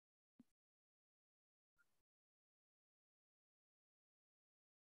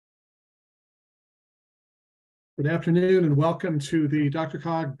Good afternoon and welcome to the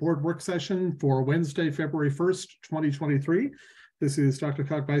DRCOG Board Work Session for Wednesday, February 1st, 2023. This is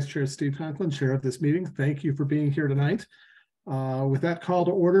DRCOG Vice Chair Steve Conklin, Chair of this meeting. Thank you for being here tonight. With that call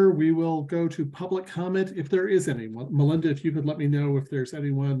to order, we will go to public comment if there is any. Melinda, if you could let me know if there's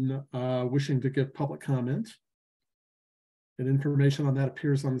anyone wishing to give public comment. And information on that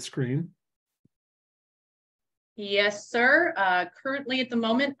appears on the screen. Yes, sir. Currently at the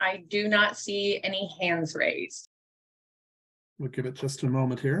moment, I do not see any hands raised. We'll give it just a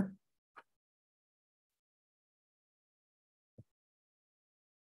moment here.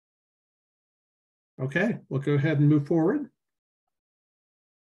 Okay, we'll go ahead and move forward.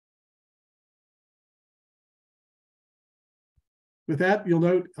 With that, you'll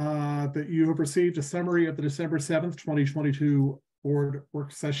note that you have received a summary of the December 7th, 2022 Board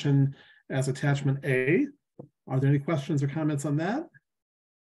Work Session as Attachment A. Are there any questions or comments on that?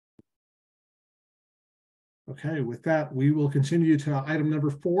 Okay, with that, we will continue to item number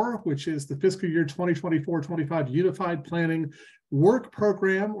 4, which is the fiscal year 2024-25 Unified Planning Work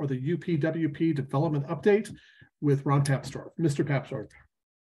Program, or the UPWP Development Update, with Ron Papsdorf. Mr. Papsdorf.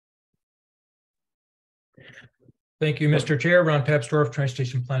 Thank you, Mr. Chair. Ron Papsdorf,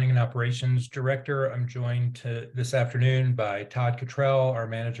 Transportation Planning and Operations Director. I'm joined this afternoon by Todd Cottrell, our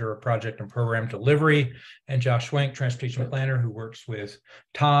Manager of Project and Program Delivery, and Josh Schwenk, Transportation Planner, who works with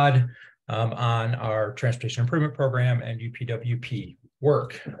Todd on our Transportation Improvement Program and UPWP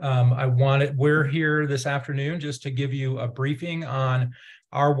work. We're here this afternoon just to give you a briefing on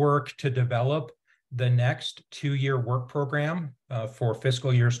our work to develop the next 2-year work program for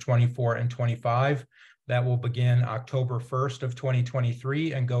fiscal years 24 and 25. That will begin October 1st of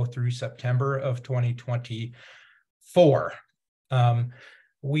 2023 and go through September of 2024.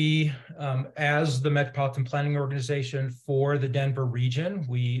 As the Metropolitan Planning Organization for the Denver region,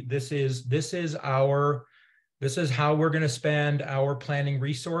 this is how we're going to spend our planning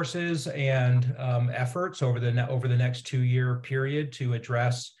resources and efforts over the next 2-year period to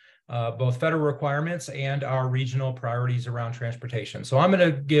address both federal requirements and our regional priorities around transportation. So I'm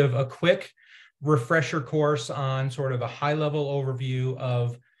going to give a quick refresher course on sort of a high-level overview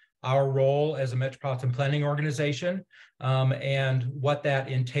of our role as a metropolitan planning organization and what that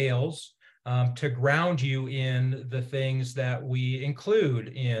entails to ground you in the things that we include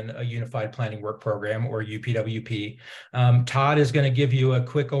in a Unified Planning Work Program, or UPWP. Todd is going to give you a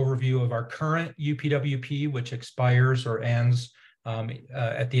quick overview of our current UPWP, which expires or ends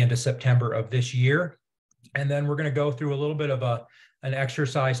at the end of September of this year. And then we're going to go through a little bit of an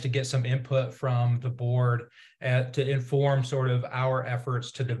exercise to get some input from the board to inform sort of our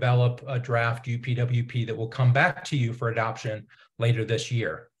efforts to develop a draft UPWP that will come back to you for adoption later this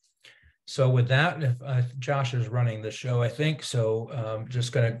year. So with that, Josh is running the show, I think. So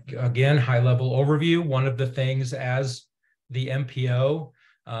just going to, again, high-level overview. One of the things as the MPO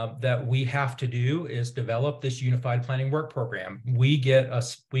that we have to do is develop this Unified Planning Work Program. We get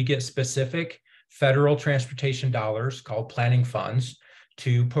specific federal transportation dollars called planning funds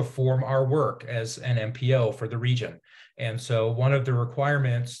to perform our work as an MPO for the region. And so one of the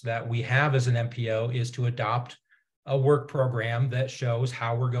requirements that we have as an MPO is to adopt a work program that shows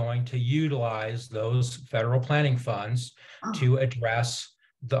how we're going to utilize those federal planning funds to address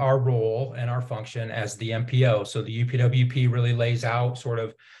our role and our function as the MPO. So the UPWP really lays out sort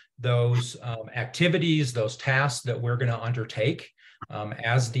of those activities, those tasks that we're going to undertake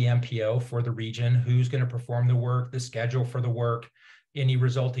as the MPO for the region, who's going to perform the work, the schedule for the work, any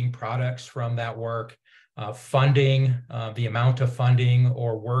resulting products from that work, funding, the amount of funding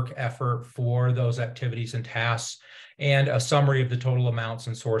or work effort for those activities and tasks, and a summary of the total amounts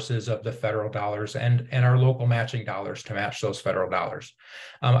and sources of the federal dollars and our local matching dollars to match those federal dollars.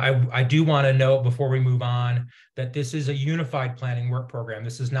 I do want to note before we move on that this is a unified planning work program.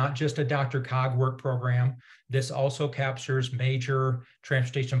 This is not just a DRCOG work program. This also captures major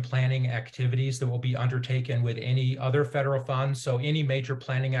transportation planning activities that will be undertaken with any other federal funds. So any major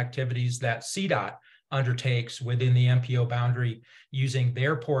planning activities that CDOT undertakes within the MPO boundary using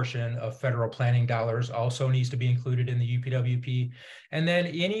their portion of federal planning dollars also needs to be included in the UPWP. And then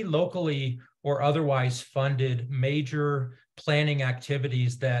any locally or otherwise funded major planning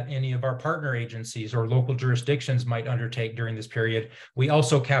activities that any of our partner agencies or local jurisdictions might undertake during this period, we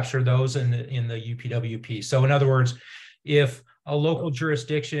also capture those in the UPWP. So in other words, if a local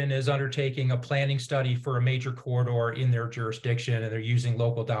jurisdiction is undertaking a planning study for a major corridor in their jurisdiction and they're using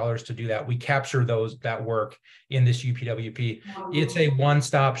local dollars to do that, we capture that work in this UPWP. It's a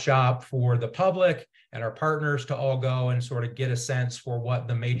one-stop shop for the public and our partners to all go and sort of get a sense for what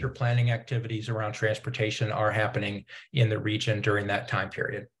the major planning activities around transportation are happening in the region during that time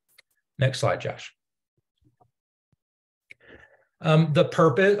period. Next slide, Josh.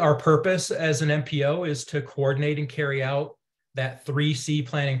 Our purpose as an MPO is to coordinate and carry out that 3C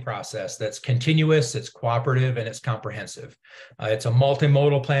planning process that's continuous, it's cooperative, and it's comprehensive. It's a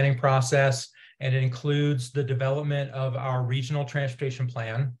multimodal planning process, and it includes the development of our regional transportation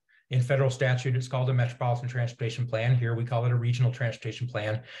plan. In federal statute, it's called a Metropolitan Transportation Plan. Here we call it a Regional Transportation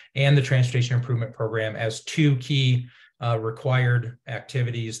Plan, and the Transportation Improvement Program as two key required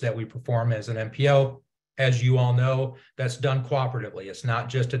activities that we perform as an MPO. As you all know, that's done cooperatively. It's not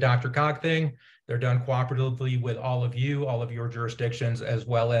just a DRCOG thing. They're done cooperatively with all of you, all of your jurisdictions, as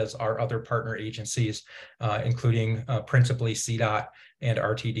well as our other partner agencies, including principally CDOT and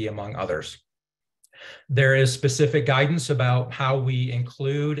RTD, among others. There is specific guidance about how we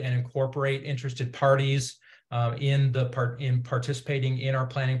include and incorporate interested parties in participating in our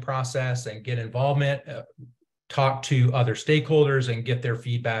planning process and get involvement, talk to other stakeholders and get their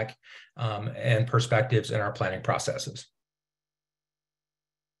feedback and perspectives in our planning processes.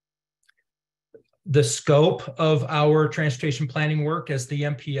 The scope of our transportation planning work as the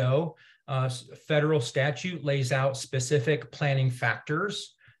MPO, federal statute lays out specific planning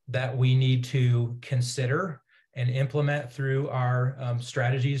factors that we need to consider and implement through our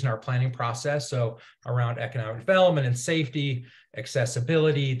strategies and our planning process. So around economic development and safety,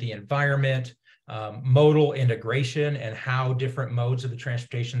 accessibility, the environment, modal integration and how different modes of the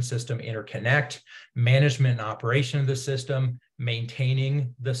transportation system interconnect, management and operation of the system,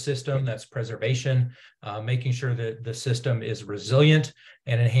 maintaining the system, that's preservation, making sure that the system is resilient,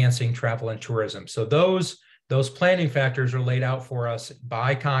 and enhancing travel and tourism. So those planning factors are laid out for us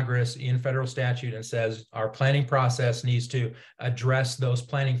by Congress in federal statute and says our planning process needs to address those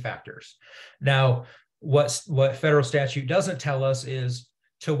planning factors. Now, what federal statute doesn't tell us is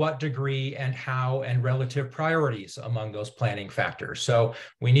to what degree and how and relative priorities among those planning factors. So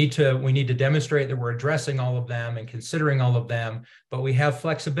we need to demonstrate that we're addressing all of them and considering all of them, but we have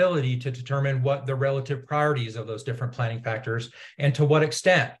flexibility to determine what the relative priorities of those different planning factors and to what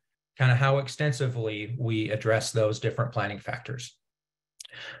extent, kind of how extensively we address those different planning factors.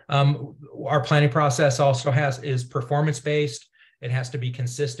 Our planning process also is performance-based. It has to be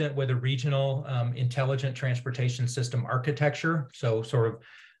consistent with a regional intelligent transportation system architecture. So sort of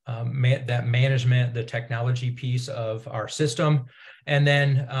that management, the technology piece of our system. And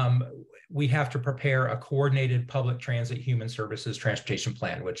then we have to prepare a coordinated public transit human services transportation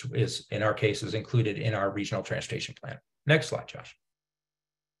plan, which is, in our case, is included in our regional transportation plan. Next slide, Josh.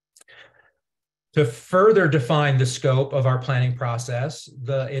 To further define the scope of our planning process,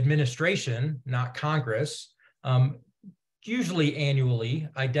 the administration, not Congress, usually annually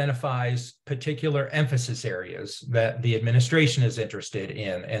identifies particular emphasis areas that the administration is interested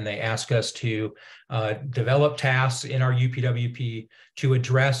in, and they ask us to develop tasks in our UPWP to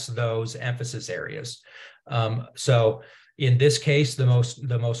address those emphasis areas. So in this case, the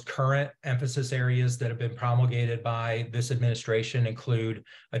most current emphasis areas that have been promulgated by this administration include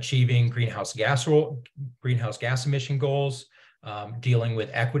achieving greenhouse gas emission goals, dealing with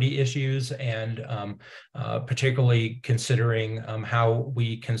equity issues, and particularly considering how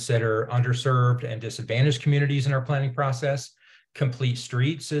we consider underserved and disadvantaged communities in our planning process. Complete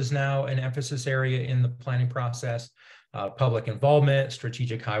streets is now an emphasis area in the planning process. Public involvement,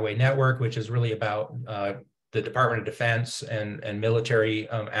 strategic highway network, which is really about the Department of Defense and military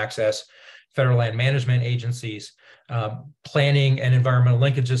access, federal land management agencies, planning and environmental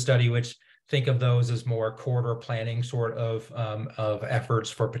linkages study, which think of those as more corridor planning sort of efforts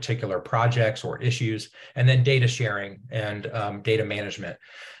for particular projects or issues, and then data sharing and data management.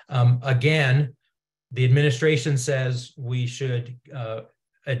 Again, the administration says we should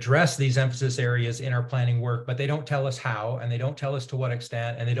address these emphasis areas in our planning work, but they don't tell us how, and they don't tell us to what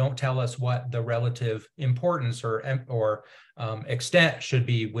extent, and they don't tell us what the relative importance or extent should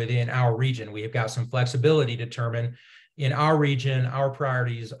be within our region. We have got some flexibility to determine in our region, our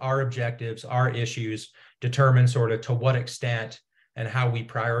priorities, our objectives, our issues, determine sort of to what extent and how we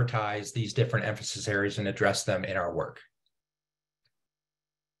prioritize these different emphasis areas and address them in our work.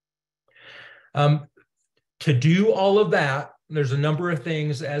 To do all of that, there's a number of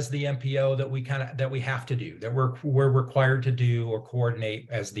things as the MPO that we have to do, that we're required to do or coordinate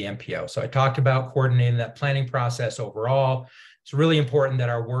as the MPO. So I talked about coordinating that planning process overall. It's really important that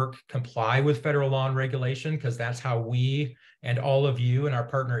our work comply with federal law and regulation, because that's how we and all of you and our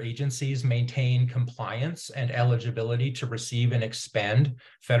partner agencies maintain compliance and eligibility to receive and expend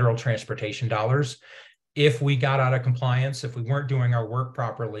federal transportation dollars. if we got out of compliance, if we weren't doing our work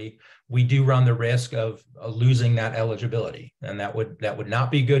properly, we do run the risk of losing that eligibility. And that would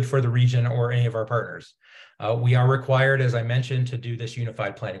not be good for the region or any of our partners. We are required, as I mentioned, to do this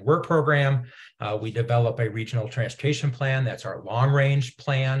Unified Planning Work Program. We develop a regional transportation plan. That's our long-range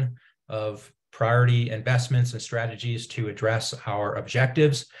plan of priority investments and strategies to address our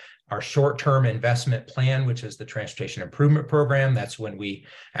objectives. Our short-term investment plan, which is the Transportation Improvement Program, that's when we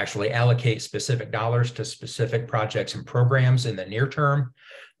actually allocate specific dollars to specific projects and programs in the near term.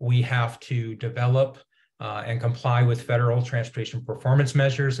 We have to develop and comply with federal transportation performance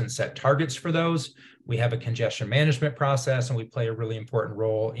measures and set targets for those. We have a congestion management process, and we play a really important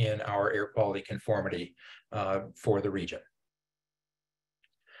role in our air quality conformity for the region.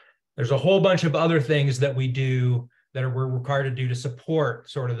 There's a whole bunch of other things that we do that we're required to do to support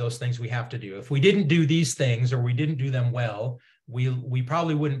sort of those things we have to do. If we didn't do these things, or we didn't do them well, we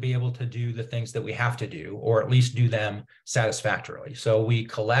probably wouldn't be able to do the things that we have to do, or at least do them satisfactorily. So we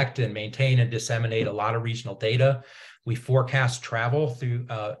collect and maintain and disseminate a lot of regional data. We forecast travel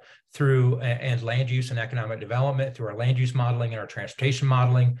through and land use and economic development through our land use modeling and our transportation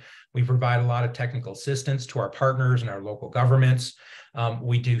modeling. We provide a lot of technical assistance to our partners and our local governments.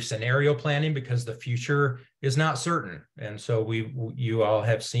 We do scenario planning because the future is not certain. And so you all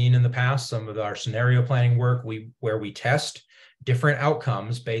have seen in the past some of our scenario planning work where we test different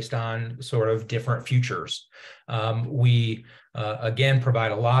outcomes based on sort of different futures. We again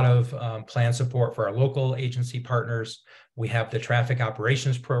provide a lot of plan support for our local agency partners. We have the traffic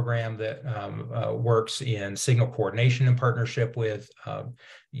operations program that works in signal coordination in partnership with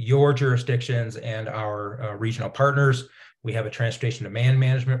your jurisdictions and our regional partners. We have a transportation demand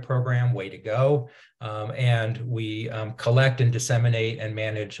management program, way to go. And we collect and disseminate and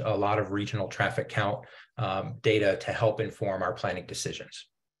manage a lot of regional traffic count data to help inform our planning decisions.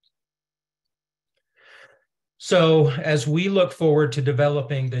 So as we look forward to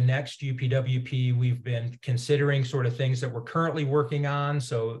developing the next UPWP, we've been considering sort of things that we're currently working on.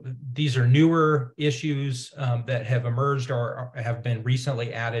 So these are newer issues that have emerged or have been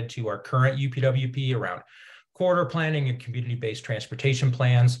recently added to our current UPWP around corridor planning and community-based transportation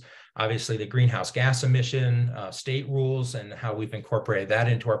plans. Obviously, the greenhouse gas emission state rules and how we've incorporated that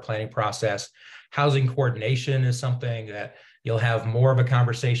into our planning process. Housing coordination is something that you'll have more of a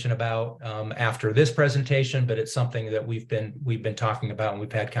conversation about after this presentation, but it's something that we've been talking about and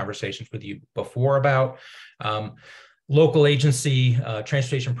we've had conversations with you before about. Local agency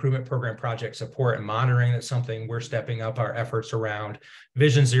transportation improvement program project support and monitoring, that's something we're stepping up our efforts around.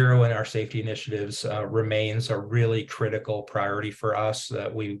 Vision Zero and our safety initiatives remains a really critical priority for us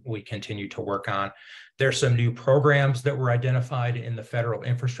that we continue to work on. There's some new programs that were identified in the federal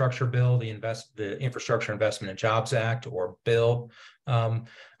infrastructure bill, the Infrastructure Investment and Jobs Act, or bill,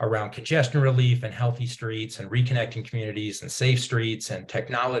 around congestion relief and healthy streets and reconnecting communities and safe streets and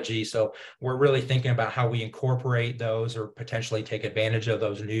technology. So we're really thinking about how we incorporate those or potentially take advantage of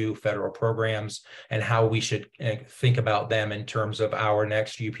those new federal programs and how we should think about them in terms of our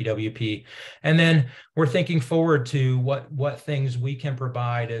next UPWP. And then we're thinking forward to what things we can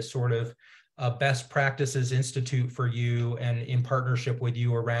provide as sort of a best practices institute for you and in partnership with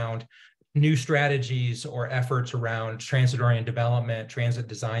you around new strategies or efforts around transit-oriented development, transit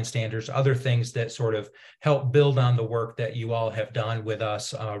design standards, other things that sort of help build on the work that you all have done with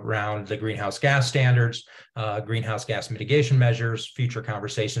us around the greenhouse gas standards, greenhouse gas mitigation measures, future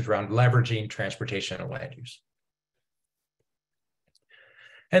conversations around leveraging transportation and land use.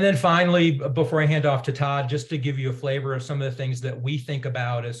 And then finally, before I hand off to Todd, just to give you a flavor of some of the things that we think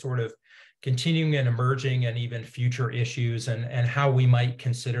about as sort of continuing and emerging and even future issues and how we might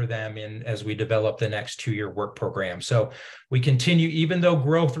consider them as we develop the next 2-year work program. So we continue, even though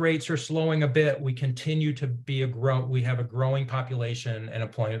growth rates are slowing a bit, we continue to be we have a growing population and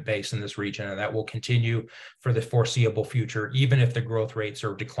employment base in this region, and that will continue for the foreseeable future. Even if the growth rates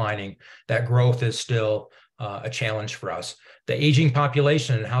are declining, that growth is still a challenge for us. The aging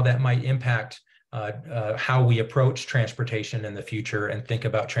population and how that might impact how we approach transportation in the future and think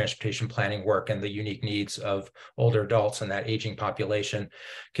about transportation planning work and the unique needs of older adults and that aging population.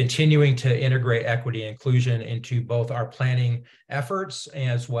 Continuing to integrate equity and inclusion into both our planning efforts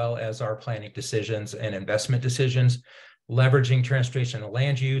as well as our planning decisions and investment decisions. Leveraging transportation and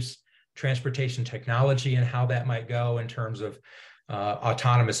land use, transportation technology and how that might go in terms of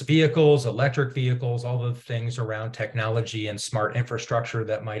autonomous vehicles, electric vehicles, all the things around technology and smart infrastructure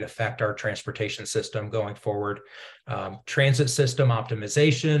that might affect our transportation system going forward. Transit system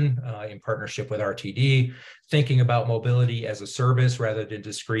optimization in partnership with RTD, thinking about mobility as a service rather than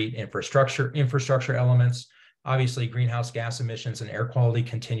discrete infrastructure elements. Obviously, greenhouse gas emissions and air quality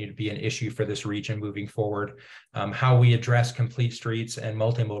continue to be an issue for this region moving forward. How we address complete streets and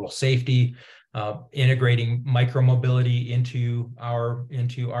multimodal safety, integrating micromobility into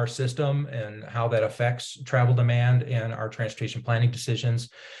our system and how that affects travel demand and our transportation planning decisions.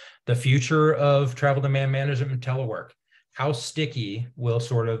 The future of travel demand management and telework. How sticky will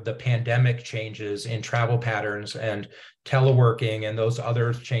sort of the pandemic changes in travel patterns and teleworking and those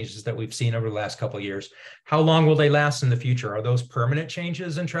other changes that we've seen over the last couple of years, how long will they last in the future? Are those permanent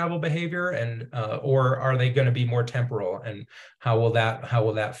changes in travel behavior, and or are they going to be more temporal? And how will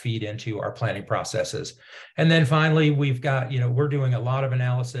that feed into our planning processes? And then finally, we've got, we're doing a lot of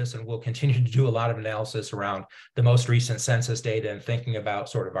analysis, and we'll continue to do a lot of analysis around the most recent census data and thinking about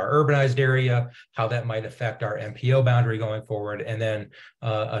sort of our urbanized area, how that might affect our MPO boundary going forward. And then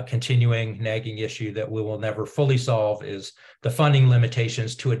a continuing nagging issue that we will never fully solve is the funding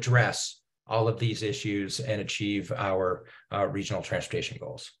limitations to address all of these issues and achieve our regional transportation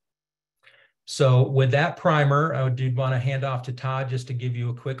goals. So with that primer, I did want to hand off to Todd just to give you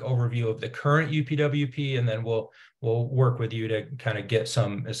a quick overview of the current UPWP, and then we'll work with you to kind of get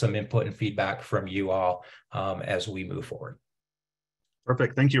some input and feedback from you all as we move forward.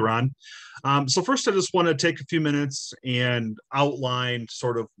 Perfect. Thank you, Ron. So first, I just want to take a few minutes and outline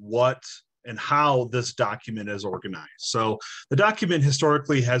sort of what and how this document is organized. So the document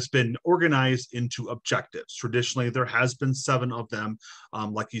historically has been organized into objectives. Traditionally, there has been 7 of them,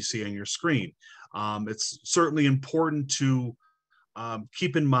 like you see on your screen. It's certainly important to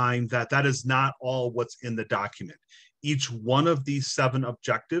keep in mind that that is not all what's in the document. Each one of these 7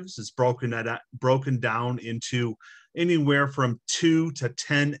 objectives is broken down into anywhere from 2 to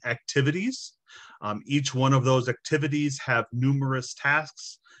 10 activities. Each one of those activities have numerous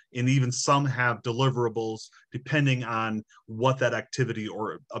tasks, and even some have deliverables depending on what that activity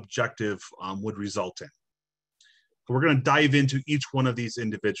or objective would result in. So we're going to dive into each one of these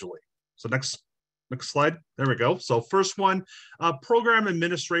individually. So next slide. There we go. So first one, program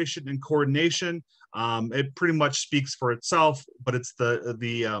administration and coordination. It pretty much speaks for itself, but it's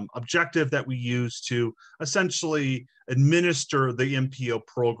the objective that we use to essentially administer the MPO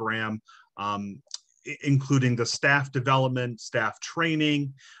program, including the staff development, staff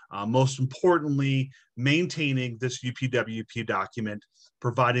training, most importantly, maintaining this UPWP document,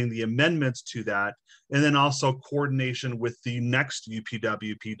 providing the amendments to that, and then also coordination with the next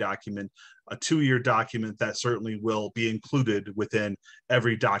UPWP document, a 2-year document that certainly will be included within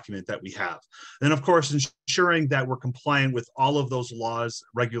every document that we have. And of course, ensuring that we're compliant with all of those laws,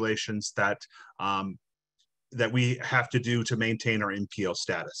 regulations that, that we have to do to maintain our MPO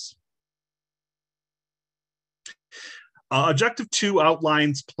status. Objective 2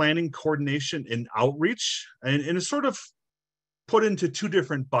 outlines planning, coordination, and outreach, and it's sort of put into 2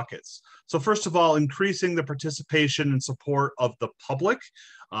 different buckets. So first of all, increasing the participation and support of the public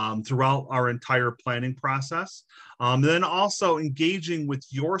throughout our entire planning process. Then also engaging with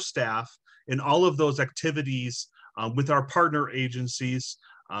your staff in all of those activities with our partner agencies,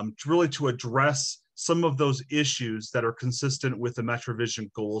 really to address some of those issues that are consistent with the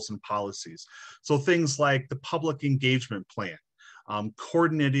MetroVision goals and policies. So things like the public engagement plan,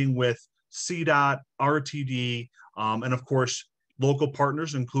 coordinating with CDOT, RTD, and of course, local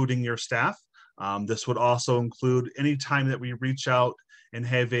partners, including your staff. This would also include any time that we reach out and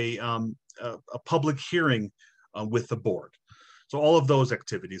have a public hearing with the board. So all of those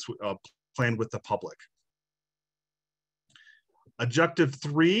activities planned with the public. Objective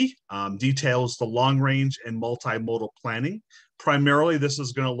 3 details the long-range and multimodal planning. Primarily, this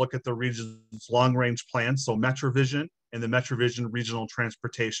is going to look at the region's long-range plan, so MetroVision and the MetroVision Regional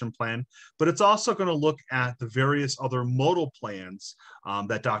Transportation Plan, but it's also going to look at the various other modal plans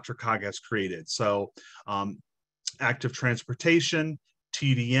that DRCOG has created. So active transportation,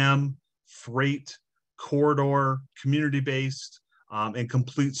 TDM, freight, corridor, community-based, and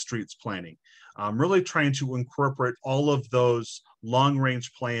complete streets planning. Really trying to incorporate all of those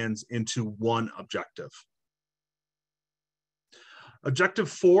long-range plans into one objective. Objective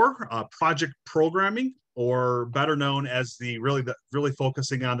 4, project programming, or better known as really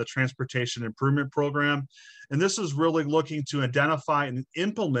focusing on the transportation improvement program. And this is really looking to identify and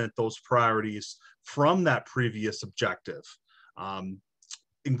implement those priorities from that previous objective,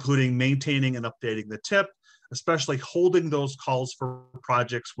 including maintaining and updating the TIP, especially holding those calls for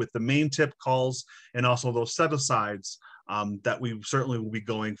projects with the main TIP calls and also those set-asides that we certainly will be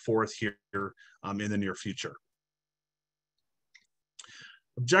going forth here in the near future.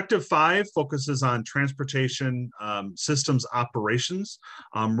 Objective 5 focuses on transportation systems operations,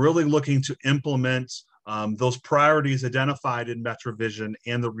 really looking to implement those priorities identified in MetroVision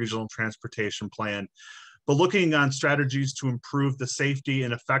and the Regional Transportation Plan, but looking on strategies to improve the safety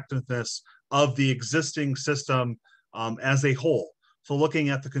and effectiveness of the existing system as a whole. So looking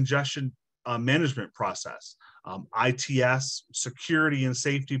at the congestion management process, ITS, security and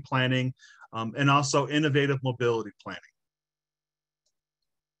safety planning, and also innovative mobility planning.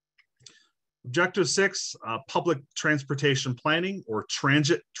 Objective 6, public transportation planning or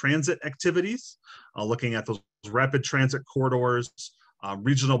transit activities, looking at those rapid transit corridors,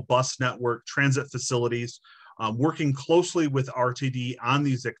 regional bus network, transit facilities, working closely with RTD on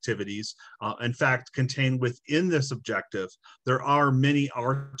these activities. In fact, contained within this objective, there are many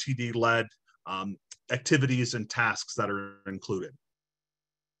RTD-led activities and tasks that are included.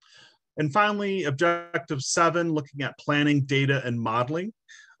 And finally, objective 7, looking at planning, data, and modeling.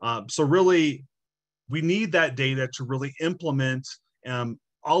 So really, we need that data to really implement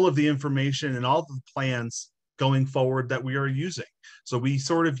all of the information and all of the plans going forward that we are using. So we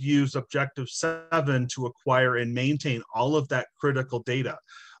sort of use objective 7 to acquire and maintain all of that critical data,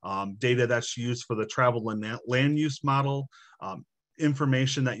 data that's used for the travel and land use model,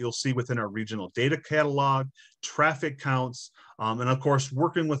 information that you'll see within our regional data catalog, traffic counts, and of course,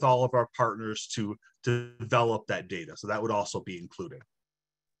 working with all of our partners to develop that data. So that would also be included.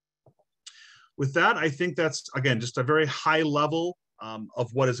 With that, I think that's, again, just a very high level of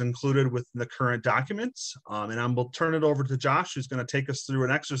what is included within the current documents. And I will turn it over to Josh, who's going to take us through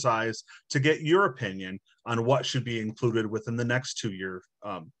an exercise to get your opinion on what should be included within the next 2-year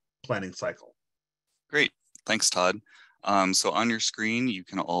planning cycle. Great. Thanks, Todd. So on your screen, you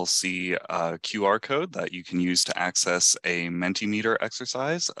can all see a QR code that you can use to access a Mentimeter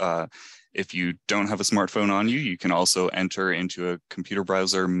exercise. If you don't have a smartphone on you, you can also enter into a computer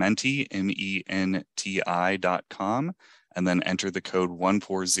browser Menti, MENTI.com, and then enter the code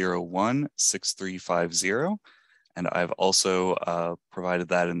 14016350. And I've also provided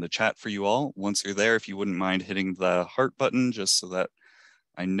that in the chat for you all. Once you're there, if you wouldn't mind hitting the heart button, just so that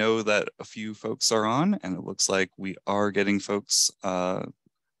I know that a few folks are on, and it looks like we are getting folks on.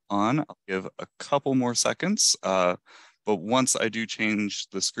 I'll give a couple more seconds. But once I do change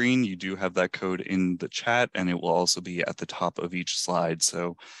the screen, you do have that code in the chat, and it will also be at the top of each slide.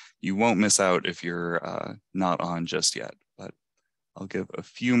 So you won't miss out if you're not on just yet. But I'll give a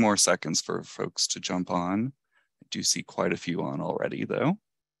few more seconds for folks to jump on. I do see quite a few on already, though.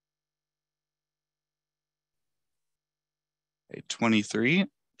 Okay, 23,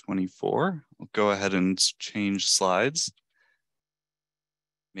 24. I'll go ahead and change slides.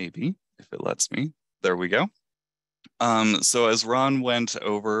 Maybe, if it lets me. There we go. So as Ron went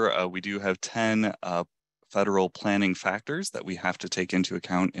over, we do have 10 federal planning factors that we have to take into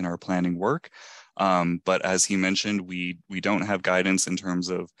account in our planning work. But as he mentioned, we don't have guidance in terms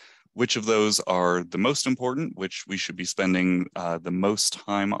of which of those are the most important, which we should be spending the most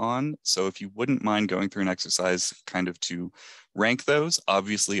time on. So if you wouldn't mind going through an exercise kind of to rank those,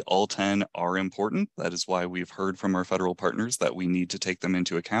 obviously all 10 are important. That is why we've heard from our federal partners that we need to take them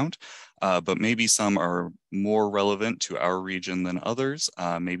into account. But maybe some are more relevant to our region than others.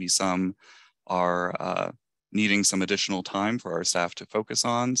 Maybe some are needing some additional time for our staff to focus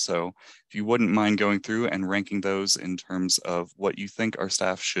on. So if you wouldn't mind going through and ranking those in terms of what you think our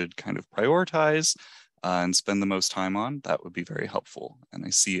staff should kind of prioritize and spend the most time on, that would be very helpful. And I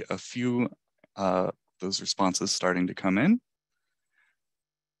see a few those responses starting to come in.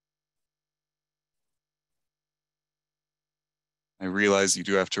 I realize you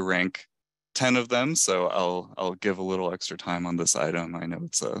do have to rank 10 of them, so I'll give a little extra time on this item. I know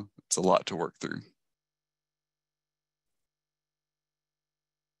it's a lot to work through.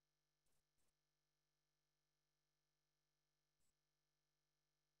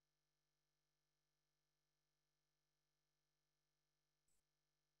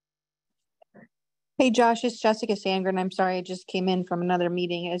 Hey Josh, it's Jessica Sandgren. I'm sorry, I just came in from another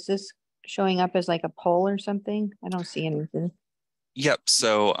meeting. Is this showing up as like a poll or something? I don't see anything. Yep,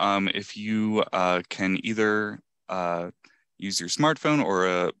 so if you can either use your smartphone or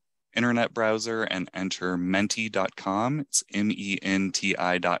a internet browser and enter menti.com, it's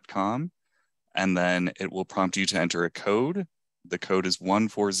MENTI.com, and then it will prompt you to enter a code. The code is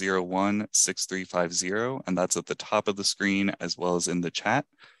 14016350, and that's at the top of the screen as well as in the chat.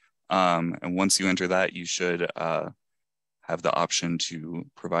 And once you enter that, you should have the option to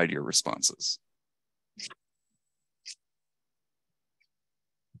provide your responses.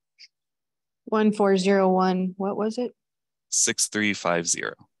 One 1401, what was it? 6350.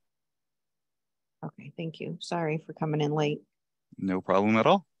 Okay, thank you. Sorry for coming in late. No problem at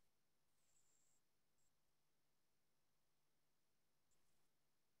all.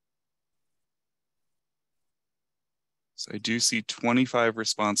 So I do see 25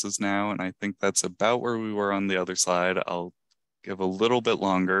 responses now, and I think that's about where we were on the other side. I'll give a little bit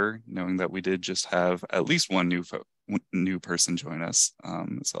longer, knowing that we did just have at least one new person join us.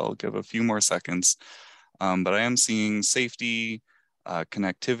 So I'll give a few more seconds. But I am seeing safety,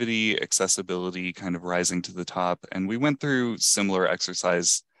 connectivity, accessibility kind of rising to the top. And we went through similar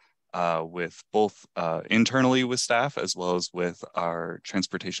exercise with both internally with staff as well as with our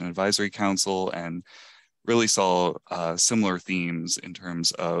Transportation Advisory Council, and really saw similar themes in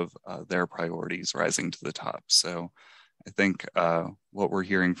terms of their priorities rising to the top. So I think what we're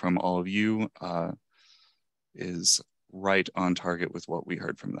hearing from all of you is right on target with what we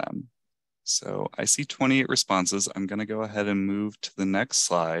heard from them. So I see 28 responses. I'm going to go ahead and move to the next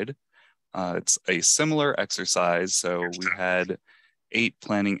slide. It's a similar exercise. So we had 8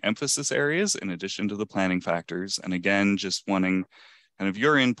 planning emphasis areas in addition to the planning factors. And again, just wanting kind of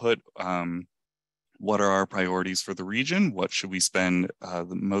your input. What are our priorities for the region? What should we spend the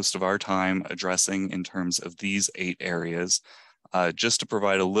most of our time addressing in terms of these 8 areas? Just to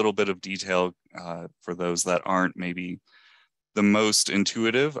provide a little bit of detail for those that aren't maybe the most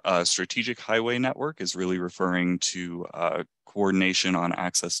intuitive, strategic highway network is really referring to coordination on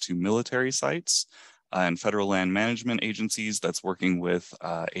access to military sites and federal land management agencies that's working with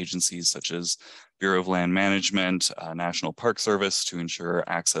agencies such as Bureau of Land Management, National Park Service to ensure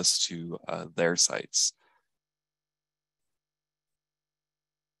access to their sites.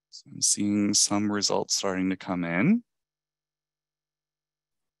 So I'm seeing some results starting to come in.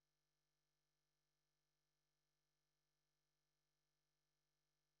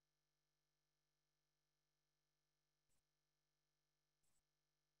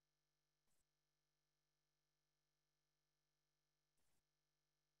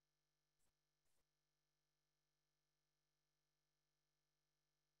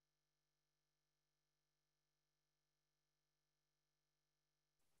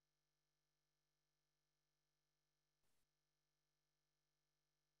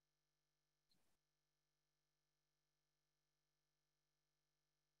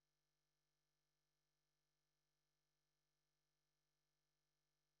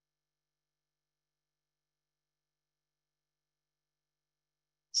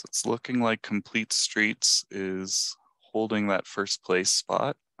 So it's looking like Complete Streets is holding that first place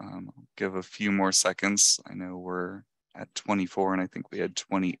spot. I'll give a few more seconds. I know we're at 24 and I think we had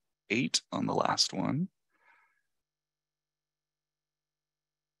 28 on the last one.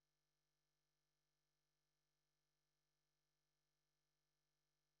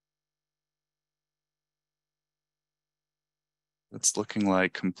 It's looking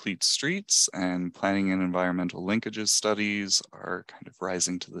like Complete Streets and Planning and Environmental Linkages studies are kind of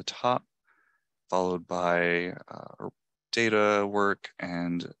rising to the top, followed by data work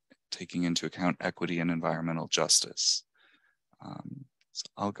and taking into account equity and environmental justice. So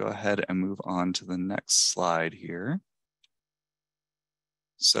I'll go ahead and move on to the next slide here.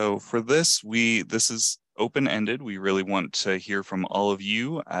 So for this, this is open-ended. We really want to hear from all of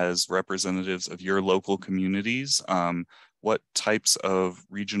you as representatives of your local communities. What types of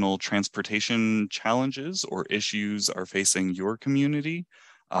regional transportation challenges or issues are facing your community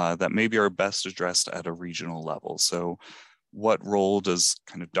that maybe are best addressed at a regional level? So what role does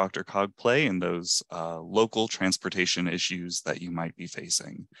kind of DRCOG play in those local transportation issues that you might be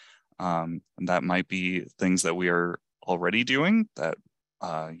facing? And that might be things that we are already doing that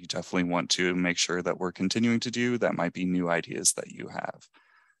you definitely want to make sure that we're continuing to do. That might be new ideas that you have.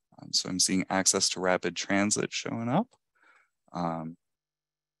 So I'm seeing access to rapid transit showing up.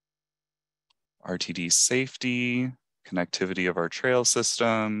 RTD safety, connectivity of our trail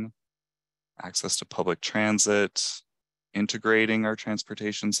system, access to public transit, integrating our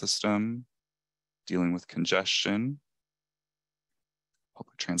transportation system, dealing with congestion,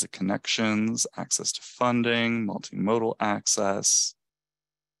 public transit connections, access to funding, multimodal access,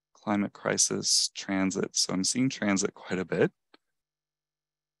 climate crisis, transit. So I'm seeing transit quite a bit.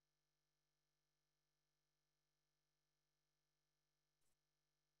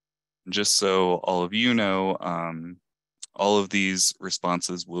 Just so all of you know, all of these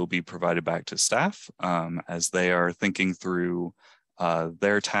responses will be provided back to staff as they are thinking through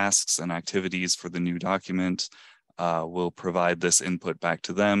their tasks and activities for the new document. We'll provide this input back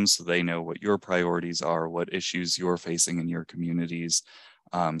to them so they know what your priorities are, what issues you're facing in your communities,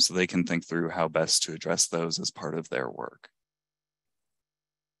 so they can think through how best to address those as part of their work.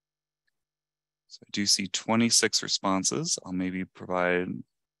 So I do see 26 responses. I'll maybe provide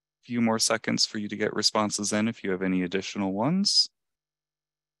few more seconds for you to get responses in if you have any additional ones.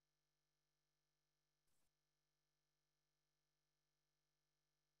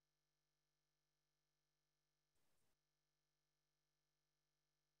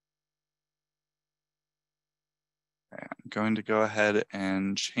 going to go ahead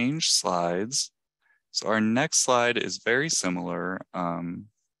and change slides. So our next slide is very similar.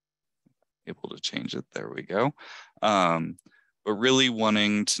 Able to change it, there we go. But really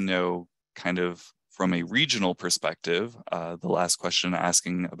wanting to know kind of from a regional perspective, the last question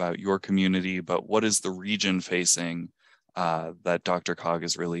asking about your community, but what is the region facing that DRCOG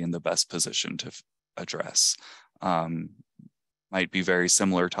is really in the best position to address? Might be very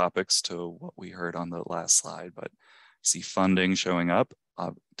similar topics to what we heard on the last slide, but see funding showing up,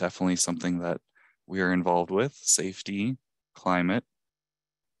 definitely something that we are involved with, safety, climate,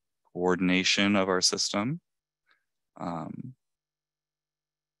 coordination of our system.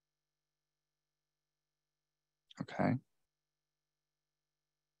 Okay.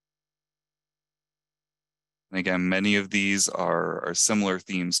 And again, many of these are similar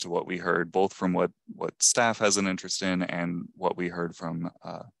themes to what we heard, both from what staff has an interest in and what we heard from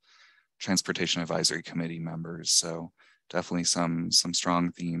Transportation Advisory Committee members. So definitely some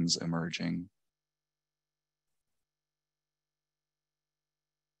strong themes emerging.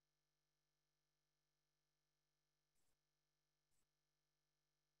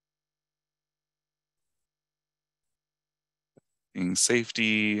 Being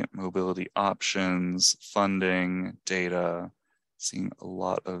safety, mobility options, funding, data, seeing a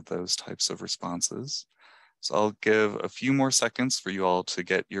lot of those types of responses. So I'll give a few more seconds for you all to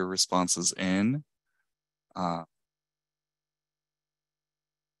get your responses in. We'll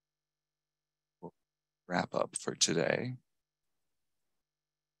wrap up for today.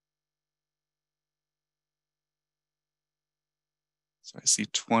 So I see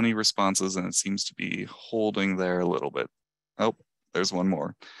 20 responses and it seems to be holding there a little bit. Oh, there's one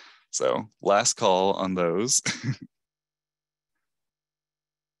more. So last call on those.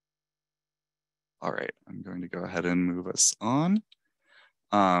 All right, I'm going to go ahead and move us on.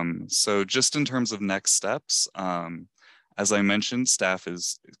 So just in terms of next steps, as I mentioned, staff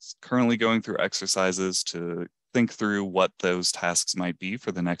is currently going through exercises to think through what those tasks might be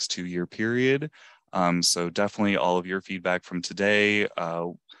for the next 2-year period. So definitely all of your feedback from today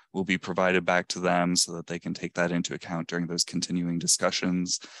will be provided back to them so that they can take that into account during those continuing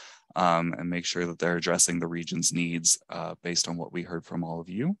discussions and make sure that they're addressing the region's needs based on what we heard from all of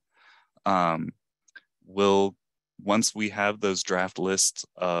you. Once we have those draft lists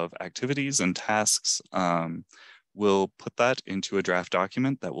of activities and tasks, we'll put that into a draft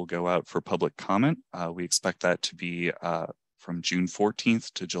document that will go out for public comment. We expect that to be from June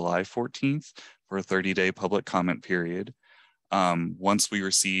 14th to July 14th for a 30-day public comment period. Once we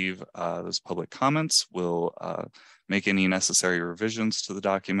receive those public comments, we'll make any necessary revisions to the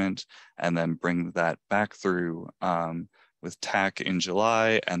document and then bring that back through with TAC in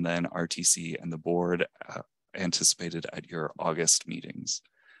July and then RTC and the board anticipated at your August meetings.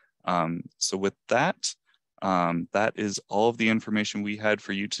 So with that, that is all of the information we had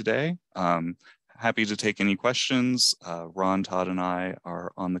for you today. Happy to take any questions. Ron, Todd, and I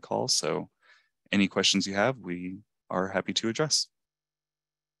are on the call, so any questions you have, we are happy to address.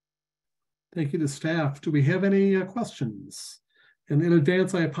 Thank you to staff. Do we have any questions? And in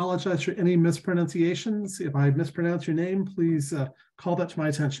advance, I apologize for any mispronunciations. If I mispronounce your name, please call that to my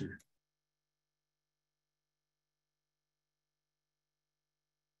attention.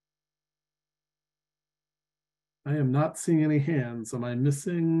 I am not seeing any hands. Am I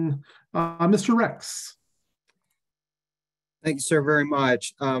missing Mr. Rex? Thank you, sir, very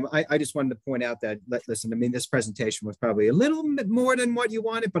much. I just wanted to point out that, listen, I mean, this presentation was probably a little bit more than what you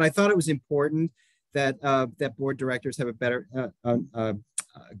wanted, but I thought it was important that that board directors have a better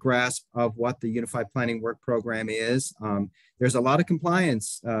grasp of what the Unified Planning Work Program is. There's a lot of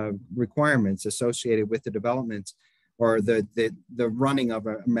compliance requirements associated with the development or the running of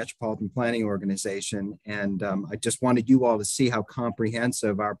a metropolitan planning organization. And I just wanted you all to see how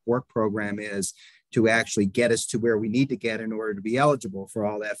comprehensive our work program is to actually get us to where we need to get in order to be eligible for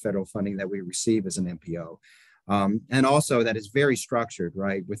all that federal funding that we receive as an MPO. And also that is very structured,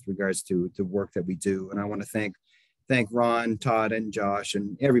 right, with regards to the work that we do. And I want to thank Ron, Todd, and Josh,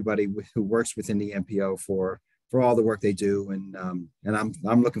 and everybody who works within the MPO for all the work they do. And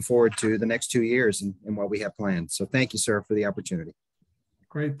I'm looking forward to the next 2 years and what we have planned. So thank you, sir, for the opportunity.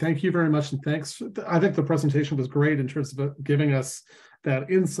 Great, thank you very much. And thanks. I think the presentation was great in terms of giving us that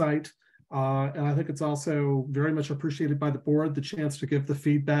insight. And I think it's also very much appreciated by the board, the chance to give the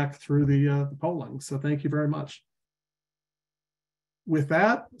feedback through the polling. So thank you very much. With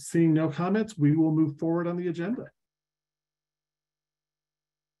that, seeing no comments, we will move forward on the agenda.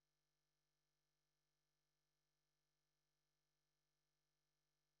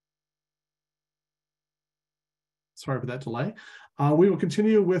 Sorry for that delay. We will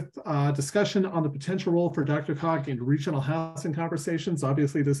continue with discussion on the potential role for DRCOG in regional housing conversations.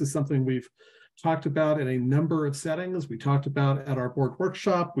 Obviously, this is something we've talked about in a number of settings. We talked about at our board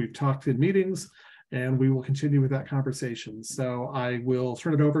workshop, we've talked in meetings, and we will continue with that conversation. So I will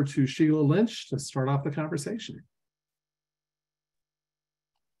turn it over to Sheila Lynch to start off the conversation.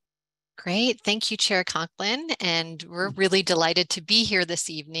 Great. Thank you, Chair Conklin. And we're really delighted to be here this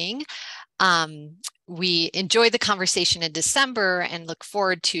evening. We enjoyed the conversation in December and look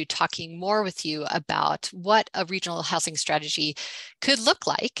forward to talking more with you about what a regional housing strategy could look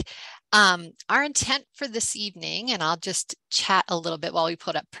like. Our intent for this evening, and I'll just chat a little bit while we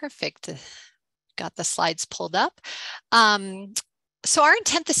put up perfect, got the slides pulled up. So our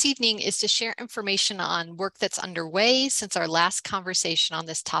intent this evening is to share information on work that's underway since our last conversation on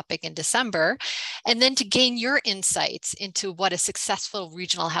this topic in December, and then to gain your insights into what a successful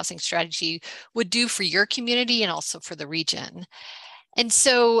regional housing strategy would do for your community and also for the region. And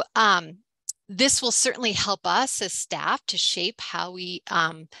so this will certainly help us as staff to shape how we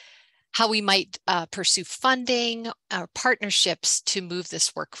might pursue funding or partnerships to move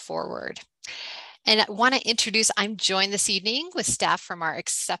this work forward. And I want to introduce, I'm joined this evening with staff from our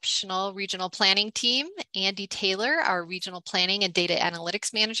exceptional regional planning team. Andy Taylor, our regional planning and data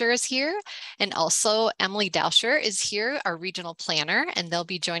analytics manager, is here. And also Emily Dauscher is here, our regional planner, and they'll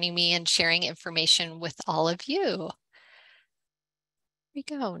be joining me and sharing information with all of you. Here we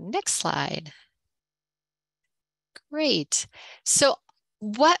go, next slide. Great. So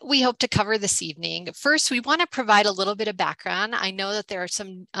what we hope to cover this evening, first, we want to provide a little bit of background. I know that there are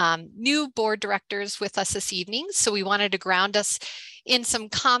some new board directors with us this evening, so we wanted to ground us in some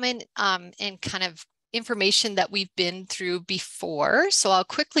common and kind of information that we've been through before. So I'll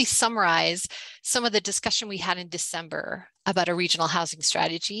quickly summarize some of the discussion we had in December about a regional housing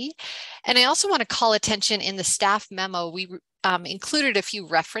strategy. And I also want to call attention in the staff memo, we included a few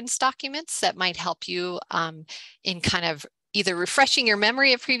reference documents that might help you in kind of either refreshing your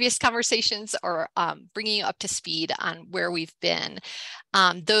memory of previous conversations or bringing you up to speed on where we've been.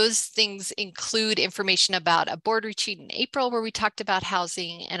 Those things include information about a board retreat in April where we talked about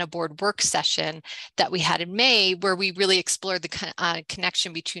housing and a board work session that we had in May where we really explored the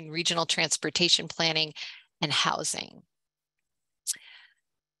connection between regional transportation planning and housing.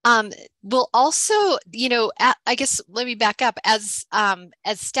 We'll also, I guess, let me back up. As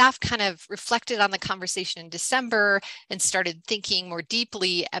staff kind of reflected on the conversation in December and started thinking more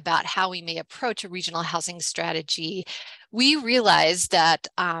deeply about how we may approach a regional housing strategy, we realized that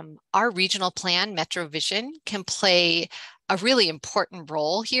our regional plan, Metro Vision, can play a really important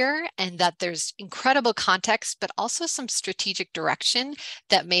role here, and that there's incredible context, but also some strategic direction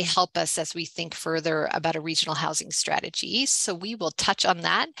that may help us as we think further about a regional housing strategy. So we will touch on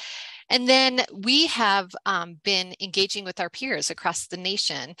that. And then we have been engaging with our peers across the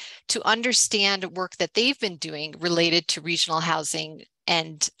nation to understand work that they've been doing related to regional housing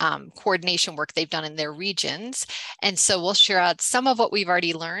and coordination work they've done in their regions. And so we'll share out some of what we've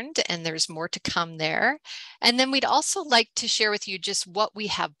already learned, and there's more to come there. And then we'd also like to share with you just what we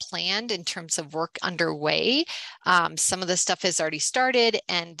have planned in terms of work underway. Some of the stuff has already started,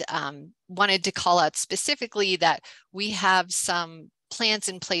 and wanted to call out specifically that we have some plans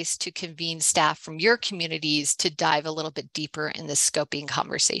in place to convene staff from your communities to dive a little bit deeper in the scoping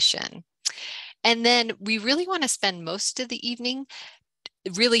conversation. And then we really want to spend most of the evening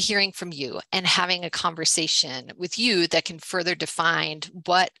really hearing from you and having a conversation with you that can further define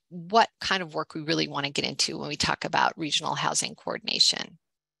what kind of work we really want to get into when we talk about regional housing coordination.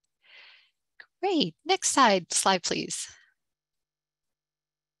 Great. Next slide, please.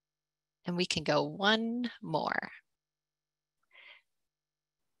 And we can go one more.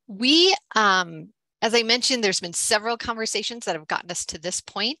 We, as I mentioned, there's been several conversations that have gotten us to this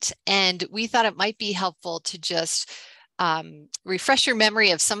point, and we thought it might be helpful to just refresh your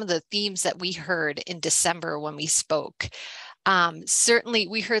memory of some of the themes that we heard in December when we spoke. Certainly,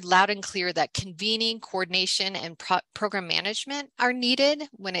 we heard loud and clear that convening, coordination, and program management are needed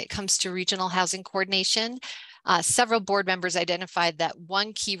when it comes to regional housing coordination. Several board members identified that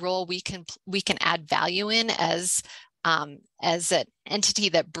one key role we can add value in as an entity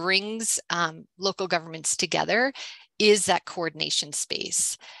that brings local governments together is that coordination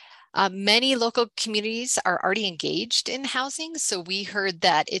space. Many local communities are already engaged in housing, so we heard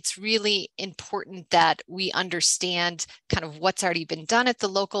that it's really important that we understand kind of what's already been done at the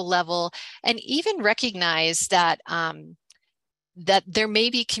local level, and even recognize that that there may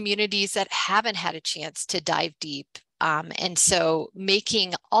be communities that haven't had a chance to dive deep, and so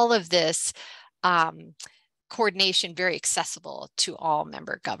making all of this coordination very accessible to all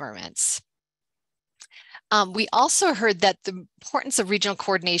member governments. We also heard that the importance of regional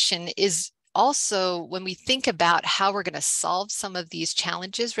coordination is also when we think about how we're going to solve some of these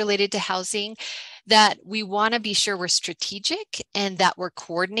challenges related to housing, that we want to be sure we're strategic and that we're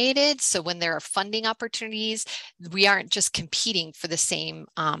coordinated. So when there are funding opportunities, we aren't just competing for the same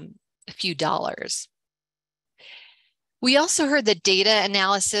few dollars. We also heard that data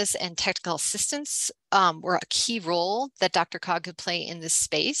analysis and technical assistance were a key role that DRCOG could play in this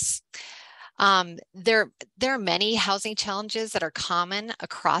space. There are many housing challenges that are common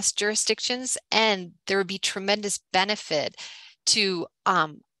across jurisdictions, and there would be tremendous benefit to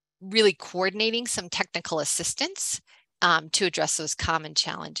really coordinating some technical assistance to address those common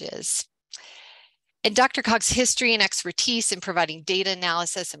challenges. And DRCOG's history and expertise in providing data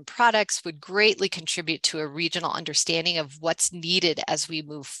analysis and products would greatly contribute to a regional understanding of what's needed as we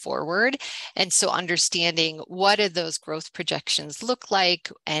move forward. And so understanding what do those growth projections look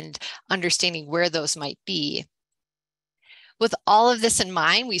like and understanding where those might be. With all of this in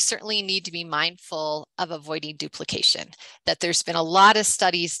mind, we certainly need to be mindful of avoiding duplication, that there's been a lot of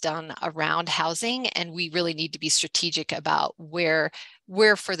studies done around housing, and we really need to be strategic about where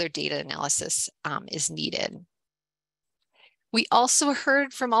further data analysis is needed. We also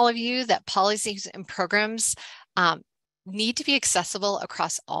heard from all of you that policies and programs need to be accessible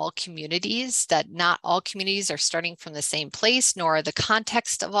across all communities, that not all communities are starting from the same place, nor are the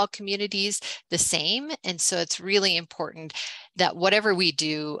context of all communities the same. And so it's really important that whatever we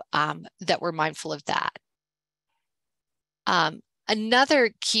do, that we're mindful of that.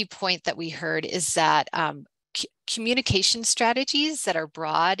 Another key point that we heard is that communication strategies that are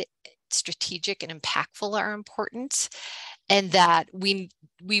broad, strategic, and impactful are important, and that we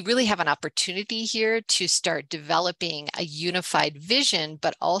really have an opportunity here to start developing a unified vision,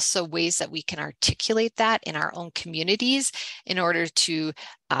 but also ways that we can articulate that in our own communities in order to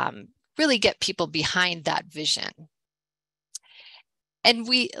really get people behind that vision. And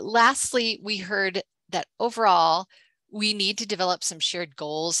lastly, we heard that overall, we need to develop some shared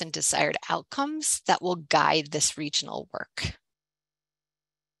goals and desired outcomes that will guide this regional work.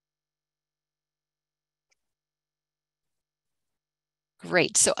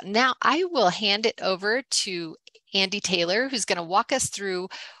 Great. So now I will hand it over to Andy Taylor, who's going to walk us through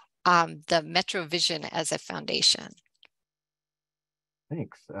the Metro Vision as a foundation.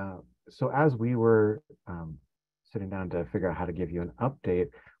 Thanks. So as we were sitting down to figure out how to give you an update,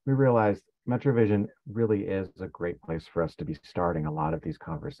 we realized Metro Vision really is a great place for us to be starting a lot of these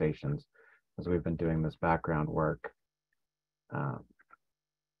conversations as we've been doing this background work.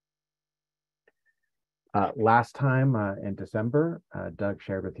 Last time in December, Doug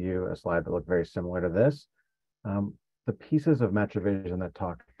shared with you a slide that looked very similar to this. The pieces of Metro Vision that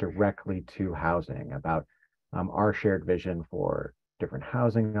talk directly to housing, about our shared vision for different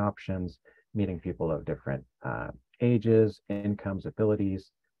housing options, meeting people of different ages, incomes,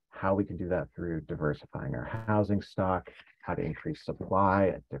 abilities, how we can do that through diversifying our housing stock, how to increase supply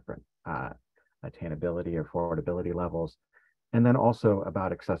at different attainability or affordability levels, and then also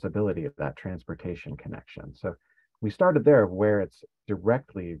about accessibility of that transportation connection. So we started there where it's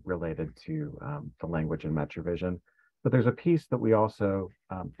directly related to the language in Metro Vision, but there's a piece that we also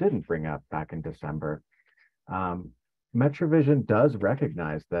didn't bring up back in December. Metro Vision does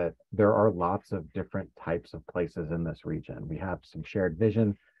recognize that there are lots of different types of places in this region. We have some shared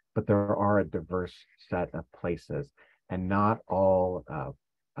vision, but there are a diverse set of places, and not all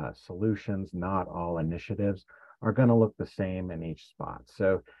solutions, not all initiatives are going to look the same in each spot.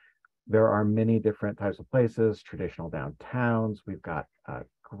 So there are many different types of places, traditional downtowns. We've got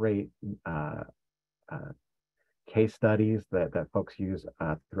great case studies that folks use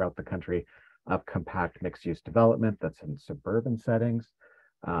throughout the country of compact mixed-use development that's in suburban settings.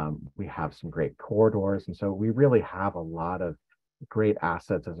 We have some great corridors. And so we really have a lot of great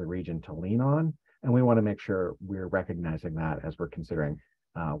assets as a region to lean on. And we want to make sure we're recognizing that as we're considering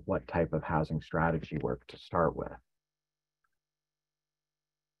what type of housing strategy work to start with.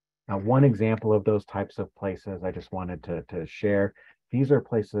 Now, one example of those types of places I just wanted to share, these are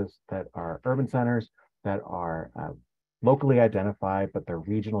places that are urban centers that are locally identified, but they're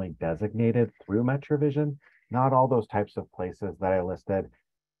regionally designated through Metro Vision. Not all those types of places that I listed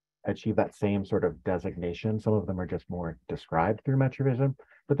achieve that same sort of designation. Some of them are just more described through Metro Vision,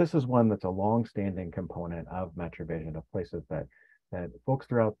 but this is one that's a long-standing component of Metro Vision, of places that folks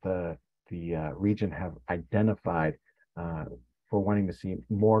throughout the region have identified for wanting to see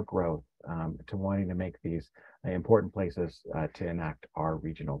more growth, to wanting to make these important places to enact our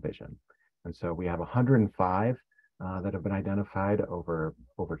regional vision. And so we have 105 that have been identified over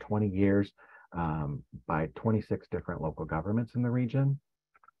 20 years by 26 different local governments in the region.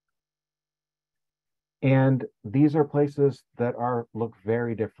 And these are places that look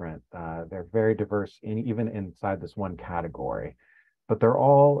very different. They're very diverse even inside this one category, but they're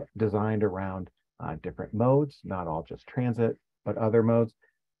all designed around different modes, not all just transit, but other modes,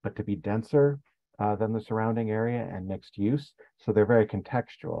 but to be denser than the surrounding area and mixed use. So they're very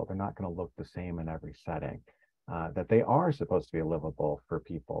contextual. They're not going to look the same in every setting. That they are supposed to be livable for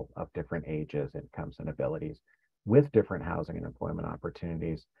people of different ages, incomes, and abilities with different housing and employment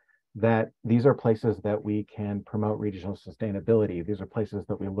opportunities. That these are places that we can promote regional sustainability. These are places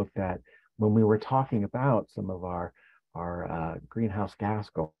that we looked at when we were talking about some of our greenhouse gas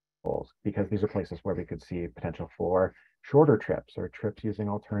goals, because these are places where we could see potential for shorter trips or trips using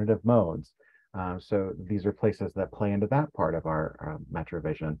alternative modes. So these are places that play into that part of our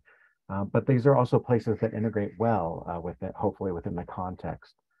MetroVision. But these are also places that integrate well hopefully within the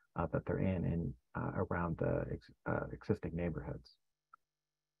context that they're in around the existing neighborhoods.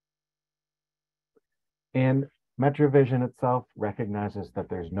 And MetroVision itself recognizes that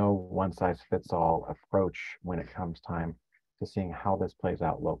there's no one-size-fits-all approach when it comes time to seeing how this plays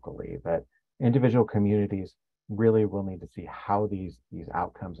out locally, that individual communities really will need to see how these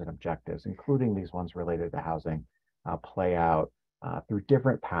outcomes and objectives, including these ones related to housing, play out through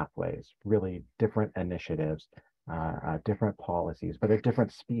different pathways, really different initiatives, different policies, but at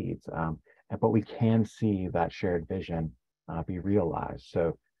different speeds. But we can see that shared vision be realized.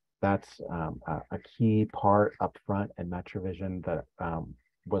 So that's a key part up front in MetroVision that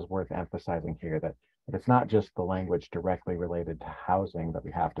was worth emphasizing here, that it's not just the language directly related to housing that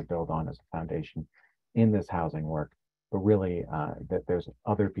we have to build on as a foundation in this housing work, but really that there's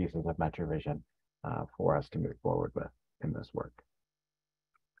other pieces of MetroVision for us to move forward with in this work.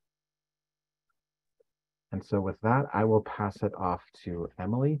 And so with that, I will pass it off to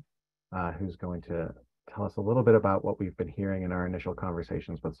Emily, who's going to tell us a little bit about what we've been hearing in our initial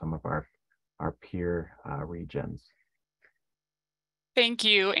conversations with some of our peer regions. Thank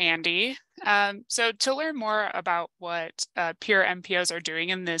you, Andy. So to learn more about what peer MPOs are doing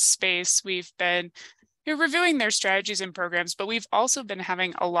in this space, we've been reviewing their strategies and programs, but we've also been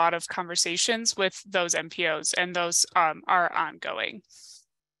having a lot of conversations with those MPOs, and those are ongoing.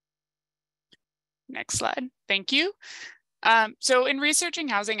 Next slide. Thank you. So in researching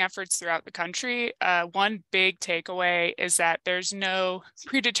housing efforts throughout the country, one big takeaway is that there's no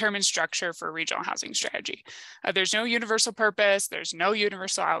predetermined structure for regional housing strategy. There's no universal purpose, there's no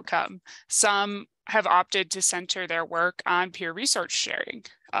universal outcome. Some have opted to center their work on peer resource sharing.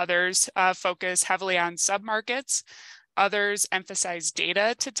 Others focus heavily on submarkets. Others emphasize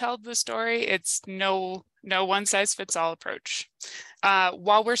data to tell the story. It's no one-size-fits-all approach.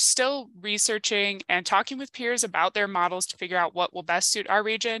 While we're still researching and talking with peers about their models to figure out what will best suit our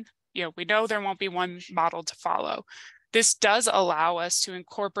region, we know there won't be one model to follow. This does allow us to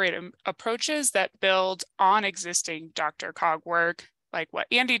incorporate approaches that build on existing DRCOG work, like what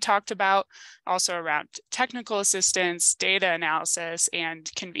Andy talked about, also around technical assistance, data analysis, and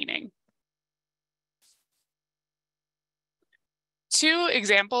convening. Two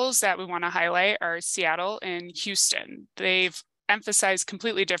examples that we want to highlight are Seattle and Houston. They've emphasized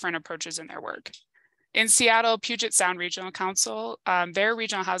completely different approaches in their work. In Seattle, Puget Sound Regional Council, their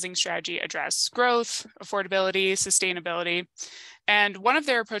regional housing strategy addressed growth, affordability, sustainability. And one of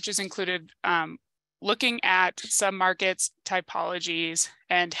their approaches included looking at submarkets, typologies,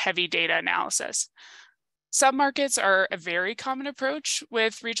 and heavy data analysis. Submarkets are a very common approach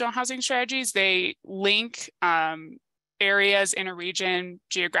with regional housing strategies. They link areas in a region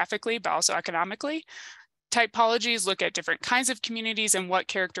geographically, but also economically. Typologies look at different kinds of communities and what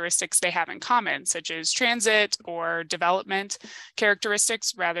characteristics they have in common, such as transit or development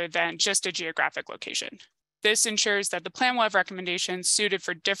characteristics, rather than just a geographic location. This ensures that the plan will have recommendations suited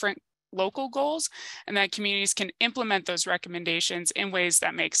for different local goals, and that communities can implement those recommendations in ways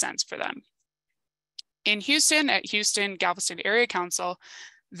that make sense for them. In Houston, at Houston Galveston Area Council,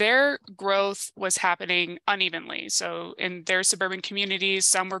 their growth was happening unevenly. So in their suburban communities,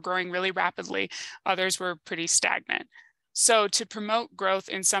 some were growing really rapidly, others were pretty stagnant. So to promote growth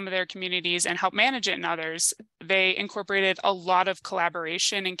in some of their communities and help manage it in others, they incorporated a lot of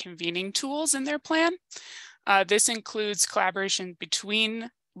collaboration and convening tools in their plan. This includes collaboration between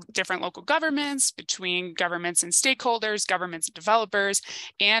different local governments, between governments and stakeholders, governments and developers,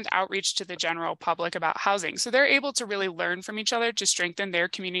 and outreach to the general public about housing. So they're able to really learn from each other to strengthen their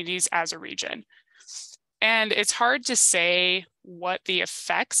communities as a region. And it's hard to say what the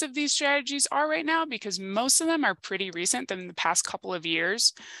effects of these strategies are right now, because most of them are pretty recent in the past couple of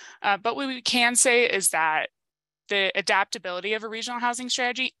years. But what we can say is that the adaptability of a regional housing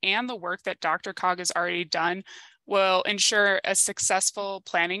strategy and the work that DRCOG has already done will ensure a successful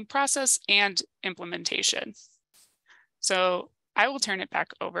planning process and implementation. So I will turn it back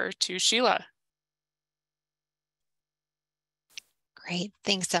over to Sheila. Great,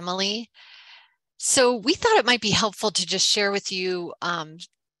 thanks, Emily. So we thought it might be helpful to just share with you,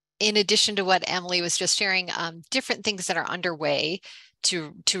 in addition to what Emily was just sharing, different things that are underway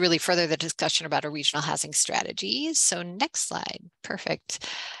to really further the discussion about a regional housing strategy. So next slide, perfect.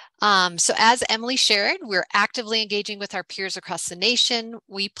 So as Emily shared, we're actively engaging with our peers across the nation.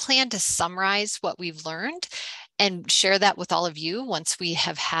 We plan to summarize what we've learned and share that with all of you once we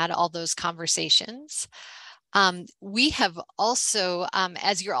have had all those conversations. We have also,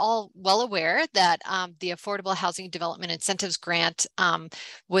 as you're all well aware, that the Affordable Housing Development Incentives Grant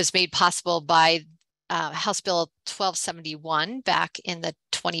was made possible by House Bill 1271 back in the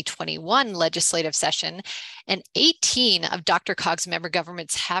 2021 legislative session, and 18 of DRCOG's member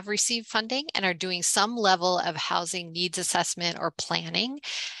governments have received funding and are doing some level of housing needs assessment or planning.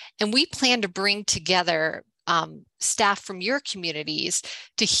 And we plan to bring together staff from your communities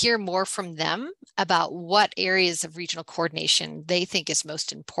to hear more from them about what areas of regional coordination they think is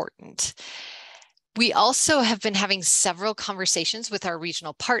most important. We also have been having several conversations with our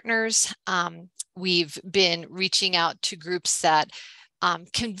regional partners. We've been reaching out to groups that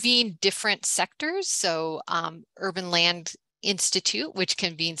convene different sectors. So Urban Land Institute, which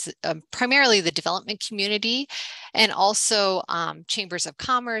convenes primarily the development community, and also chambers of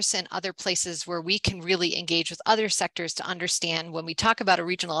commerce and other places where we can really engage with other sectors to understand, when we talk about a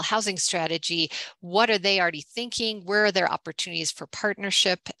regional housing strategy, what are they already thinking, where are there opportunities for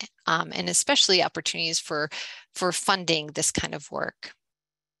partnership, and especially opportunities for funding this kind of work.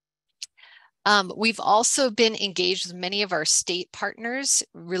 We've also been engaged with many of our state partners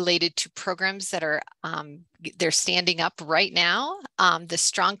related to programs that are they're standing up right now. The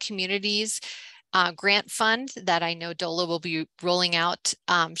Strong Communities Grant Fund that I know DOLA will be rolling out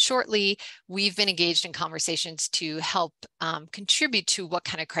shortly. We've been engaged in conversations to help contribute to what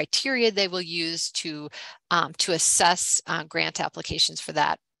kind of criteria they will use to assess grant applications for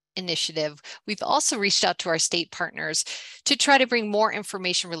that initiative. We've also reached out to our state partners to try to bring more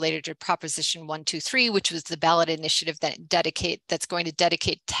information related to Proposition 123, which was the ballot initiative that's going to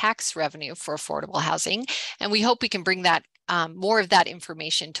dedicate tax revenue for affordable housing. And we hope we can bring that more of that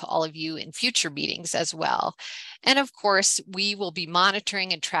information to all of you in future meetings as well. And of course, we will be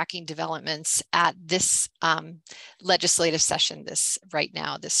monitoring and tracking developments at this legislative session right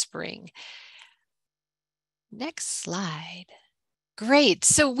now this spring. Next slide. Great.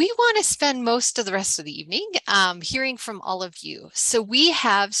 So we want to spend most of the rest of the evening hearing from all of you. So we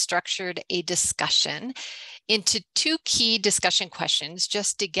have structured a discussion into 2 key discussion questions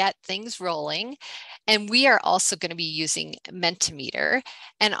just to get things rolling. And we are also going to be using Mentimeter.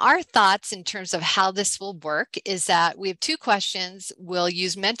 And our thoughts in terms of how this will work is that we have 2 questions. We'll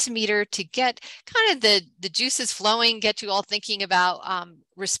use Mentimeter to get kind of the juices flowing, get you all thinking about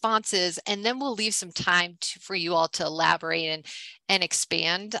responses, and then we'll leave some time for you all to elaborate and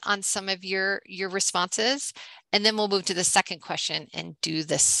expand on some of your responses. And then we'll move to the second question and do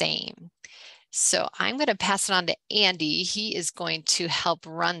the same. So I'm going to pass it on to Andy. He is going to help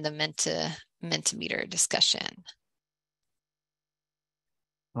run the Mentimeter discussion.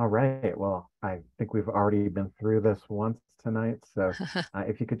 All right. Well, I think we've already been through this once tonight. So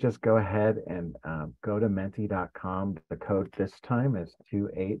if you could just go ahead and go to menti.com. The code this time is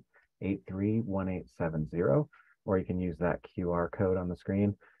 28831870, or you can use that QR code on the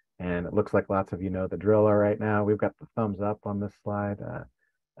screen. And it looks like lots of you know the drill right now. We've got the thumbs up on this slide.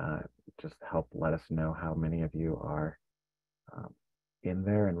 Just help let us know how many of you are in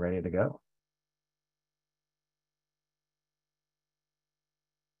there and ready to go.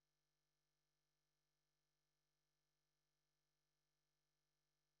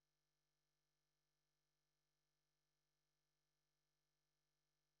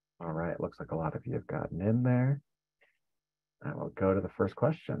 All right, looks like a lot of you have gotten in there. I will go to the first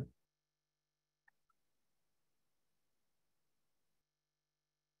question.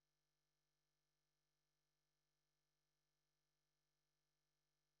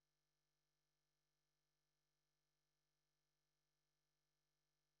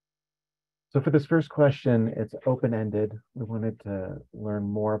 So for this first question, it's open-ended. We wanted to learn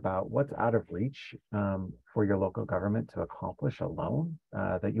more about what's out of reach for your local government to accomplish alone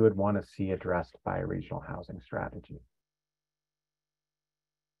that you would want to see addressed by a regional housing strategy.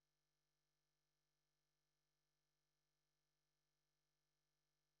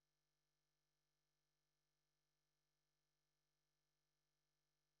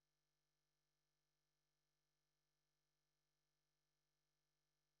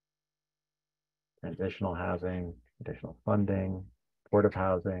 transitional housing, additional funding, supportive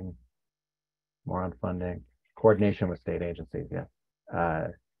housing, more on funding, coordination with state agencies. Yeah.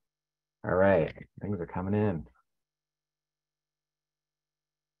 All right, things are coming in.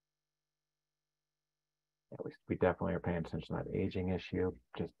 Yeah, we definitely are paying attention to that aging issue,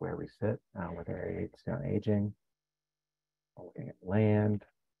 just where we sit with our agency on aging. Looking at land,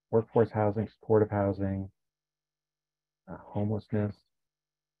 workforce housing, supportive housing, homelessness,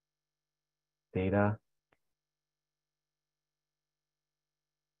 data.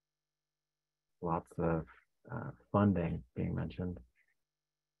 Lots of funding being mentioned.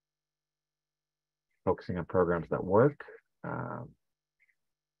 Focusing on programs that work.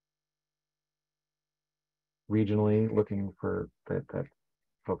 Regionally, looking for that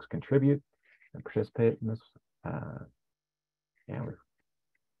folks contribute and participate in this. And with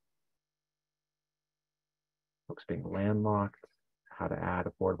folks being landlocked, how to add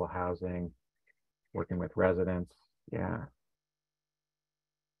affordable housing, working with residents. Yeah.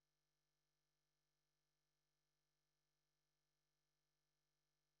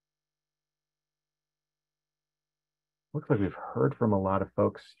 Looks like we've heard from a lot of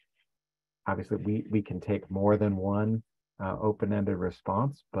folks. Obviously, we can take more than one open-ended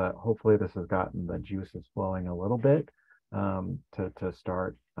response, but hopefully this has gotten the juices flowing a little bit to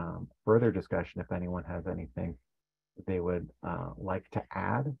start further discussion if anyone has anything they would like to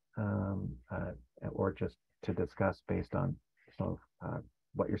add or just to discuss based on some of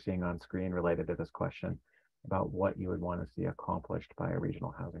what you're seeing on screen related to this question about what you would want to see accomplished by a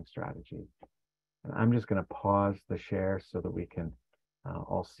regional housing strategy. And I'm just going to pause the share so that we can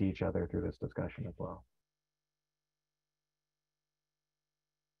all see each other through this discussion as well.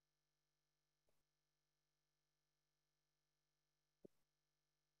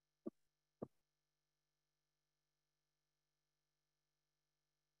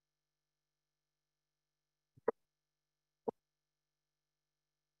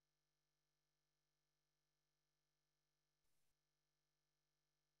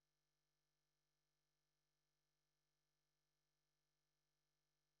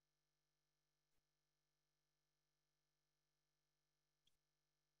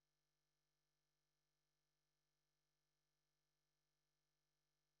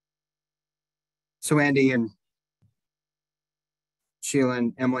 So Andy and Sheila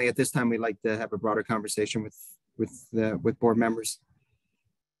and Emily, at this time, we'd like to have a broader conversation with board members.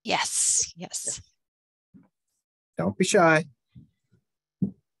 Yes, yes. Don't be shy.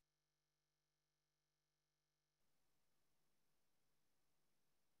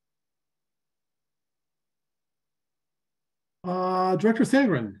 Director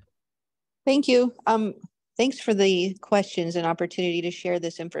Sandgren. Thank you. Thanks for the questions and opportunity to share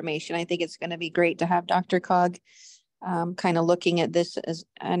this information. I think it's going to be great to have DRCOG kind of looking at this as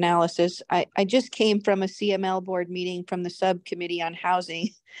analysis. I just came from a CML board meeting from the subcommittee on housing,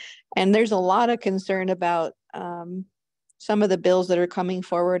 and there's a lot of concern about some of the bills that are coming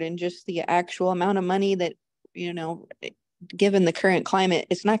forward and just the actual amount of money that, you know, given the current climate,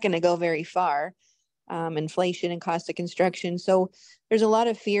 it's not going to go very far. Inflation and cost of construction. So there's a lot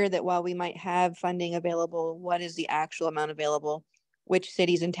of fear that while we might have funding available, what is the actual amount available? Which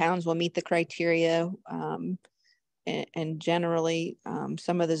cities and towns will meet the criteria? And generally,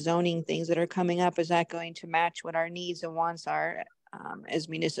 some of the zoning things that are coming up, is that going to match what our needs and wants are as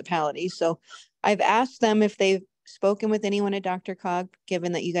municipalities? So I've asked them if they've spoken with anyone at DRCOG,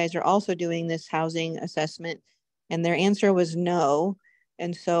 given that you guys are also doing this housing assessment, and their answer was no.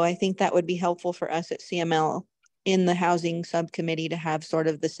 And so I think that would be helpful for us at CML in the housing subcommittee to have sort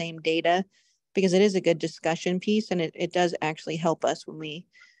of the same data, because it is a good discussion piece, and it does actually help us when we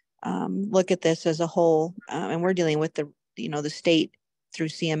look at this as a whole. And we're dealing with the state through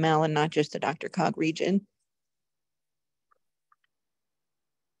CML and not just the DRCOG region.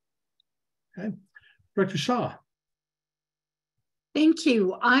 Okay. Director Shaw. Thank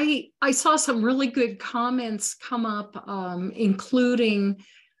you. I saw some really good comments come up, including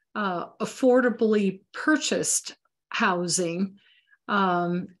affordably purchased housing.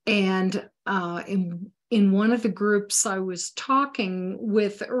 And in one of the groups I was talking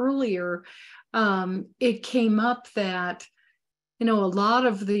with earlier, it came up that, a lot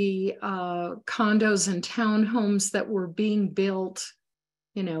of the condos and townhomes that were being built,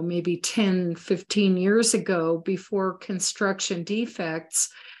 maybe 10, 15 years ago before construction defects,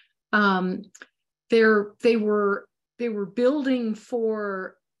 they were building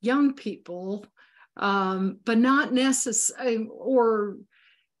for young people, but not necessarily, or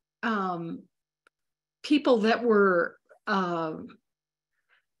people that were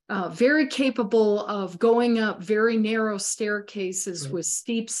very capable of going up very narrow staircases with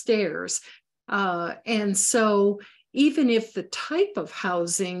steep stairs. And so even if the type of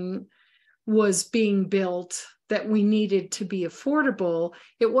housing was being built that we needed to be affordable,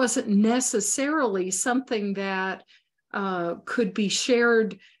 it wasn't necessarily something that could be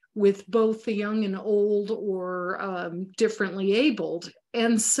shared with both the young and old or differently abled.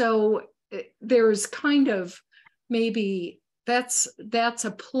 And so there's kind of maybe that's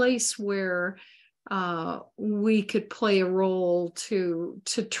a place where we could play a role to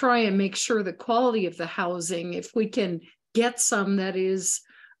try and make sure the quality of the housing, if we can get some that is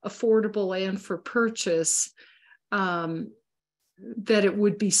affordable and for purchase, that it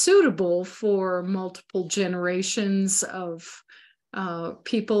would be suitable for multiple generations of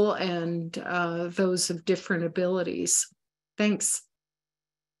people and those of different abilities. Thanks.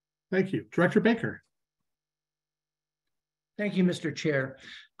 Thank you. Director Baker. Thank you, Mr. Chair.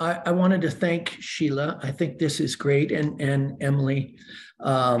 I wanted to thank Sheila. I think this is great, and Emily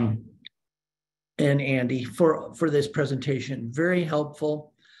and Andy for this presentation. Very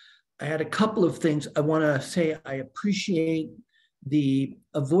helpful. I had a couple of things I want to say. I appreciate the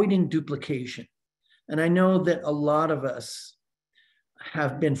avoiding duplication. And I know that a lot of us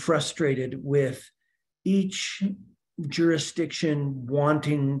have been frustrated with each jurisdiction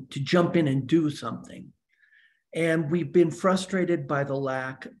wanting to jump in and do something. And we've been frustrated by the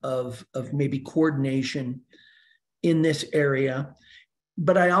lack of maybe coordination in this area.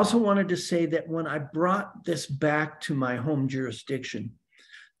 But I also wanted to say that when I brought this back to my home jurisdiction,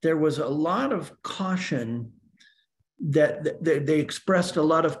 there was a lot of caution that they expressed a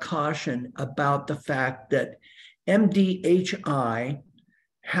lot of caution about the fact that MDHI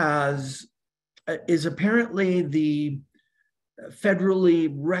is apparently the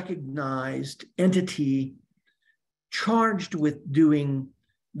federally recognized entity charged with doing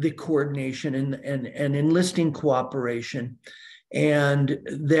the coordination and enlisting cooperation, and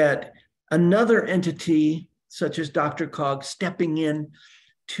that another entity such as DRCOG stepping in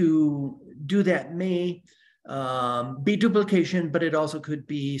to do that may be duplication, but it also could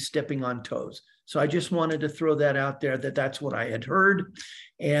be stepping on toes. So I just wanted to throw that out there, that's what I had heard,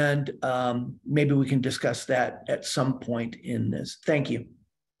 and maybe we can discuss that at some point in this. Thank you.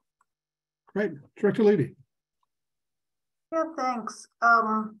 Great. Director Levy. Yeah, thanks.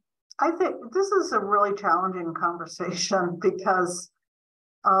 I think this is a really challenging conversation because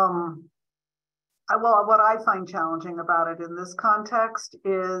what I find challenging about it in this context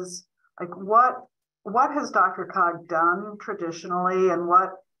is like what has DRCOG done traditionally, and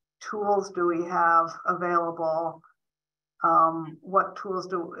what tools do we have available? What tools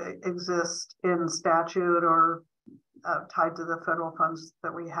do exist in statute or tied to the federal funds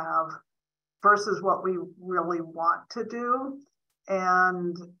that we have, versus what we really want to do?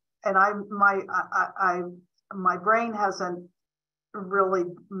 And my brain hasn't really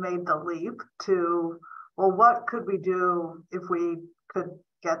made the leap to, well, what could we do if we could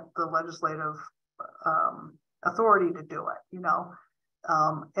get the legislative authority to do it, you know?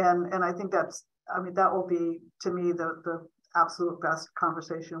 And I think that will be, to me, the absolute best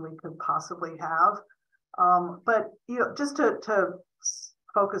conversation we could possibly have. But, you know, just to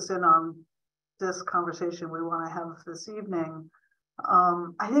focus in on this conversation we want to have this evening,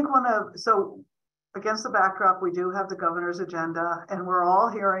 I think so against the backdrop, we do have the governor's agenda, and we're all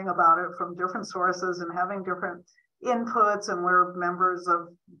hearing about it from different sources and having different inputs, and we're members of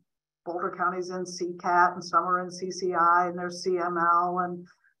Boulder County's in CCAT, and some are in CCI, and there's CML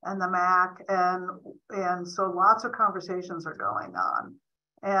and the MAC, and so lots of conversations are going on.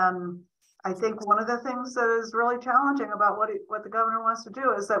 And I think one of the things that is really challenging about what the governor wants to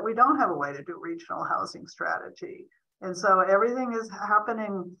do is that we don't have a way to do regional housing strategy. And so everything is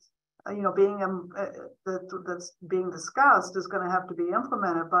happening, you know, that's being discussed is going to have to be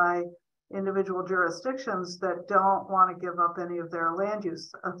implemented by individual jurisdictions that don't want to give up any of their land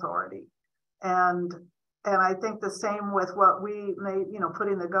use authority. And I think the same with what we may, you know,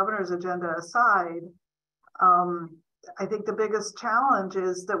 putting the governor's agenda aside, I think the biggest challenge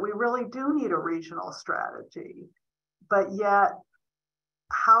is that we really do need a regional strategy, but yet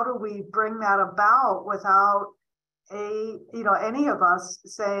how do we bring that about without any of us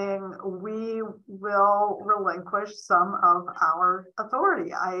saying we will relinquish some of our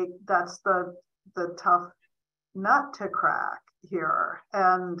authority? That's the tough nut to crack here.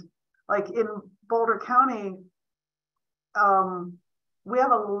 And like in Boulder County, we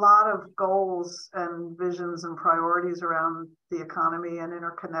have a lot of goals and visions and priorities around the economy and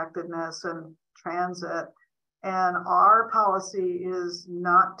interconnectedness and transit. And our policy is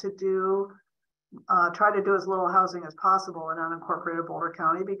not to try to do as little housing as possible in unincorporated Boulder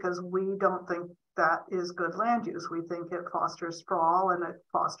County, because we don't think that is good land use. We think it fosters sprawl and it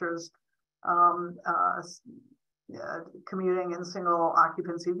fosters commuting in single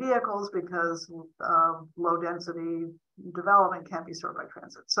occupancy vehicles because low density development can't be served by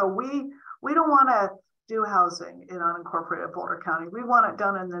transit. So we don't want to do housing in unincorporated Boulder County. We want it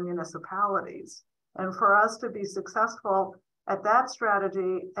done in the municipalities. And for us to be successful at that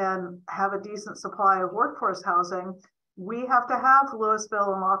strategy and have a decent supply of workforce housing, we have to have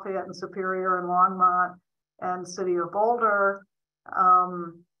Louisville and Lafayette and Superior and Longmont and City of Boulder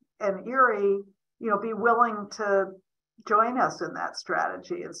and Erie, be willing to join us in that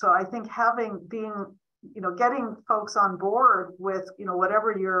strategy. And so I think getting folks on board with,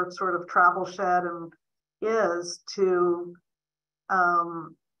 whatever your sort of travel shed and is to,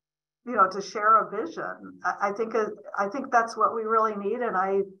 to share a vision. I think that's what we really need. And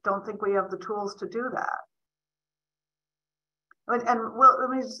I don't think we have the tools to do that.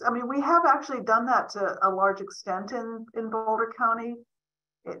 We have actually done that to a large extent in Boulder County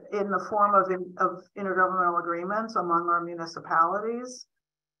in the form of intergovernmental agreements among our municipalities.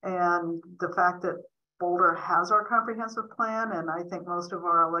 And the fact that Boulder has our comprehensive plan, and I think most of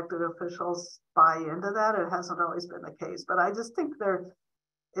our elected officials buy into that. It hasn't always been the case, but I just think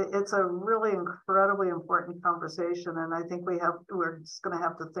it's a really incredibly important conversation. And I think we're just going to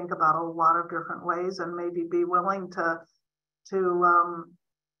have to think about a lot of different ways and maybe be willing to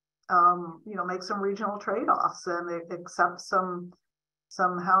make some regional trade-offs and accept some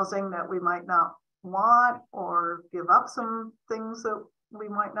housing that we might not want, or give up some things that we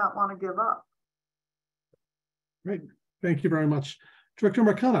might not want to give up. Great, thank you very much. Director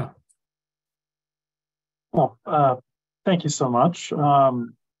McCullough. Well, thank you so much.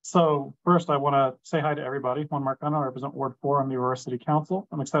 So first I want to say hi to everybody. Juan Marcano, I represent Ward 4 on the Aurora City Council.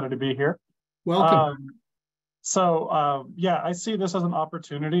 I'm excited to be here. Welcome. Yeah, I see this as an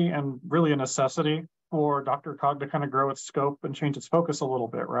opportunity and really a necessity for DRCOG to kind of grow its scope and change its focus a little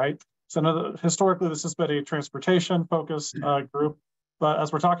bit, right? So historically, this has been a transportation-focused group, but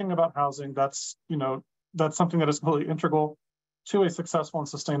as we're talking about housing, that's something that is really integral to a successful and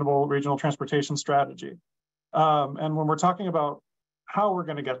sustainable regional transportation strategy. And when we're talking about how we're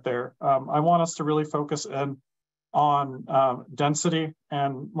going to get there, I want us to really focus in on density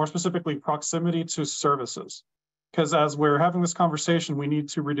and more specifically proximity to services. Because as we're having this conversation, we need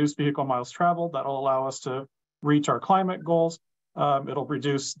to reduce vehicle miles traveled. That'll allow us to reach our climate goals. It'll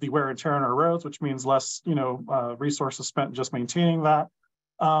reduce the wear and tear on our roads, which means less, resources spent just maintaining that.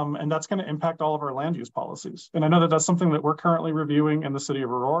 And that's going to impact all of our land use policies. And I know that that's something that we're currently reviewing in the city of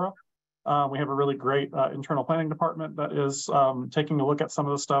Aurora. We have a really great internal planning department that is taking a look at some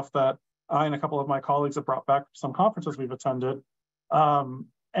of the stuff that I and a couple of my colleagues have brought back from some conferences we've attended.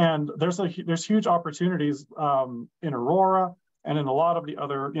 And there's huge opportunities in Aurora and in a lot of the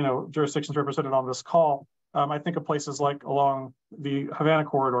other jurisdictions represented on this call. I think of places like along the Havana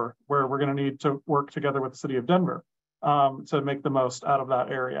corridor, where we're going to need to work together with the city of Denver to make the most out of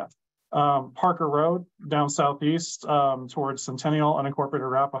that area. Parker Road down southeast towards Centennial, unincorporated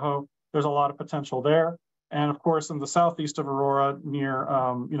Arapahoe, there's a lot of potential there. And of course, in the southeast of Aurora near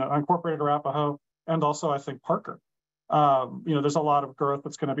unincorporated Arapahoe, and also I think Parker. There's a lot of growth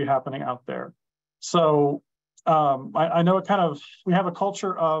that's going to be happening out there. So I know we have a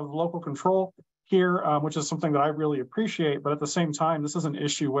culture of local control here, which is something that I really appreciate. But at the same time, this is an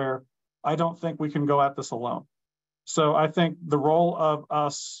issue where I don't think we can go at this alone. So I think the role of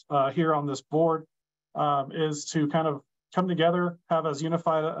us here on this board is to kind of come together, have as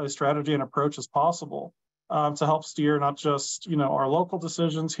unified a strategy and approach as possible to help steer not just our local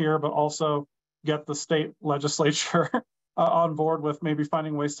decisions here, but also get the state legislature on board with maybe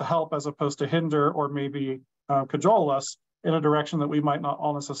finding ways to help as opposed to hinder or maybe cajole us in a direction that we might not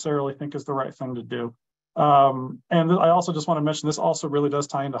all necessarily think is the right thing to do. And I also just want to mention this also really does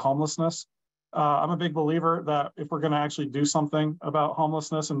tie into homelessness. I'm a big believer that if we're going to actually do something about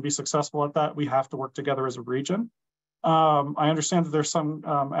homelessness and be successful at that, we have to work together as a region. I understand that there's some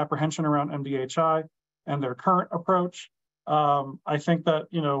apprehension around MDHI and their current approach. I think that,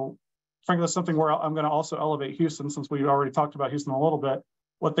 frankly, that's something where I'm going to also elevate Houston, since we already talked about Houston a little bit.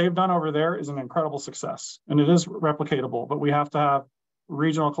 What they've done over there is an incredible success, and it is replicatable, but we have to have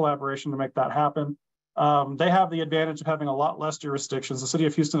regional collaboration to make that happen. They have the advantage of having a lot less jurisdictions. The city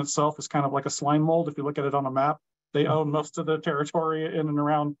of Houston itself is kind of like a slime mold. If you look at it on a map, they own most of the territory in and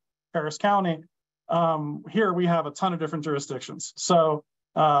around Harris County. Here we have a ton of different jurisdictions. So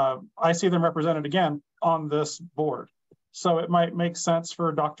I see them represented again on this board. So it might make sense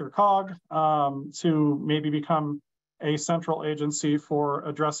for DRCOG to maybe become a central agency for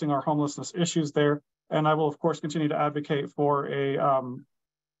addressing our homelessness issues there. And I will, of course, continue to advocate for a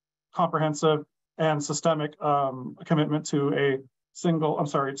comprehensive and systemic commitment to a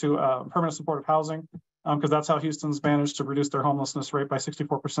permanent supportive housing, because that's how Houston's managed to reduce their homelessness rate by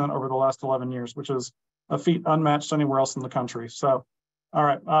 64% over the last 11 years, which is a feat unmatched anywhere else in the country. So, all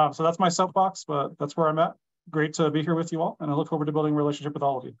right, so that's my soapbox, but that's where I'm at. Great to be here with you all, and I look forward to building a relationship with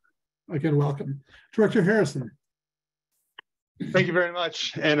all of you. Again, welcome. Director Harrison. Thank you very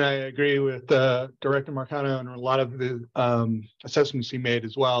much. And I agree with Director Marcano and a lot of the assessments he made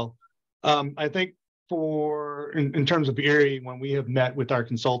as well. I think in terms of Erie, when we have met with our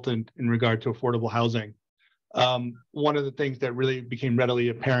consultant in regard to affordable housing, one of the things that really became readily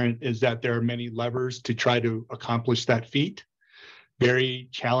apparent is that there are many levers to try to accomplish that feat. Very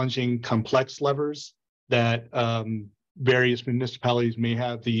challenging, complex levers that various municipalities may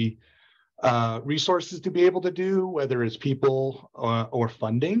have the resources to be able to do, whether it's people or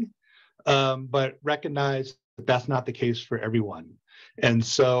funding, but recognize that that's not the case for everyone. And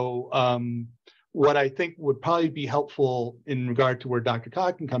so what I think would probably be helpful in regard to where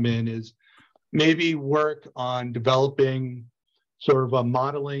DRCOG can come in is maybe work on developing sort of a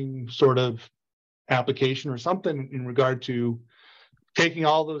modeling sort of application or something in regard to taking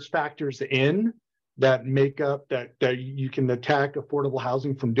all those factors in that make up that you can attack affordable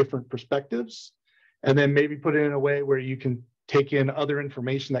housing from different perspectives, and then maybe put it in a way where you can take in other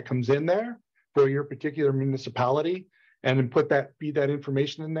information that comes in there for your particular municipality, and then feed that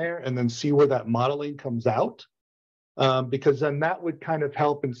information in there, and then see where that modeling comes out, because then that would kind of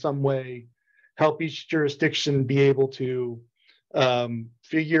help in some way, help each jurisdiction be able to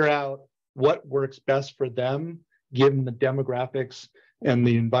figure out what works best for them, given the demographics and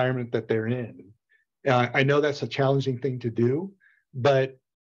the environment that they're in. I know that's a challenging thing to do, but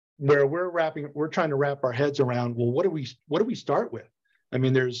where we're trying to wrap our heads around, well, what do we start with? I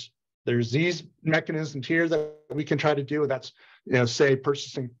mean, there's these mechanisms here that we can try to do. That's, say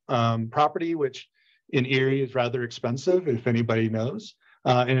purchasing property, which in Erie is rather expensive, if anybody knows,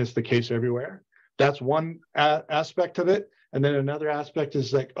 and it's the case everywhere. That's one aspect of it. And then another aspect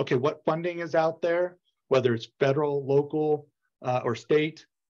is like, okay, what funding is out there, whether it's federal, local, or state,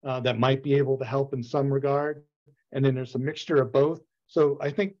 that might be able to help in some regard. And then there's a mixture of both. So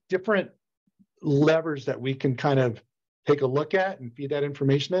I think different levers that we can kind of take a look at and feed that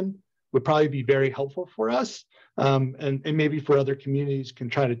information in would probably be very helpful for us. And maybe for other communities can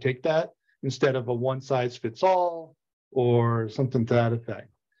try to take that instead of a one size fits all or something to that effect.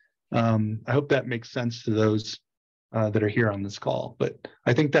 I hope that makes sense to those that are here on this call, but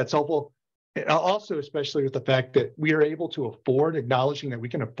I think that's helpful. Also, especially with the fact that we are able to afford, acknowledging that we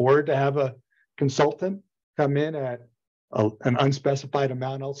can afford to have a consultant come in at an unspecified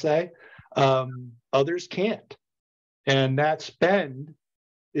amount, I'll say. Others can't. And that spend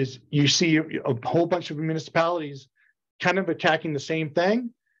is, you see a whole bunch of municipalities kind of attacking the same thing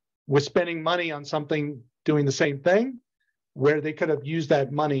with spending money on something doing the same thing, where they could have used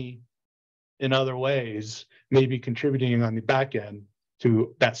that money in other ways, maybe contributing on the back end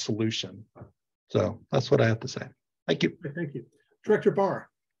to that solution. So that's what I have to say. Thank you. Thank you. Director Barr.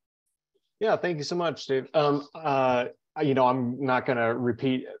 Yeah, thank you so much, Dave. I'm not going to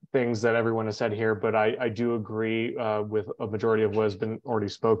repeat things that everyone has said here, but I do agree with a majority of what has been already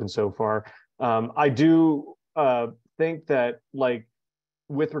spoken so far. I do think that, like,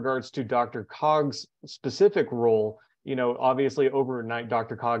 with regards to DRCOG's specific role, obviously overnight,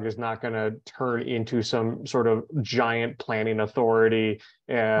 DRCOG is not going to turn into some sort of giant planning authority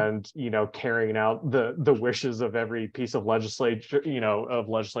and, carrying out the wishes of every piece of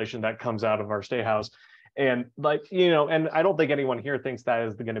legislation that comes out of our state house. And and I don't think anyone here thinks that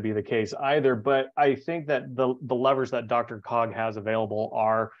is going to be the case either. But I think that the levers that DRCOG has available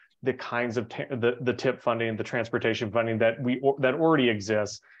are the kinds of the TIP funding, the transportation funding that already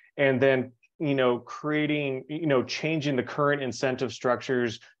exists, and then creating, changing the current incentive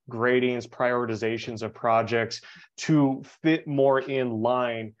structures, gradings, prioritizations of projects to fit more in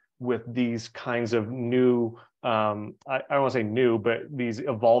line with these kinds of new, I don't want to say new, but these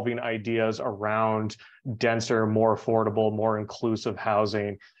evolving ideas around denser, more affordable, more inclusive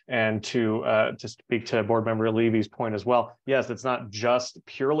housing. And to speak to Board Member Levy's point as well, yes, it's not just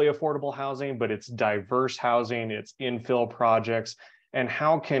purely affordable housing, but it's diverse housing, it's infill projects. And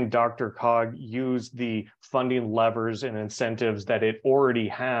how can DRCOG use the funding levers and incentives that it already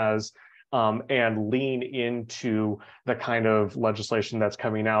has and lean into the kind of legislation that's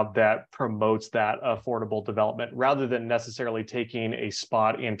coming out that promotes that affordable development, rather than necessarily taking a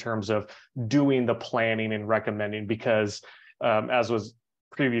spot in terms of doing the planning and recommending? Because as was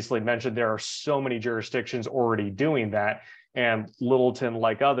previously mentioned, there are so many jurisdictions already doing that. And Littleton,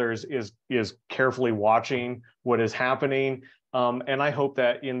 like others, is carefully watching what is happening. And I hope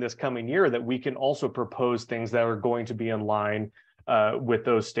that in this coming year that we can also propose things that are going to be in line with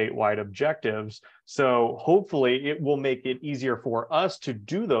those statewide objectives. So hopefully it will make it easier for us to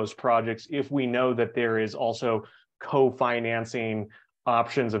do those projects if we know that there is also co-financing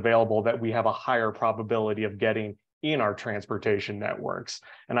options available that we have a higher probability of getting in our transportation networks.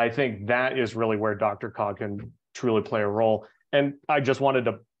 And I think that is really where DRCOG can truly play a role. And I just wanted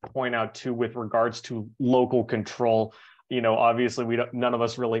to point out too, with regards to local control, obviously none of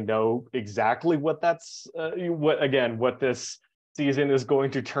us really know exactly what that's, what this season is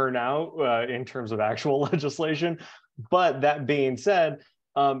going to turn out in terms of actual legislation. But that being said,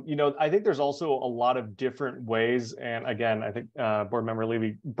 I think there's also a lot of different ways. And again, I think Board Member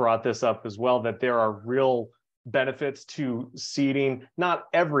Levy brought this up as well, that there are real benefits to seeding, not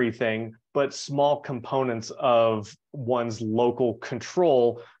everything, but small components of one's local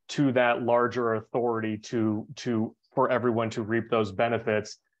control to that larger authority for everyone to reap those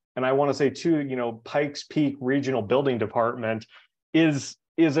benefits. And I want to say too, Pikes Peak Regional Building Department is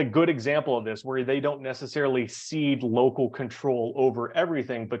a good example of this, where they don't necessarily cede local control over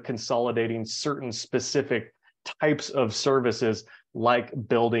everything, but consolidating certain specific types of services like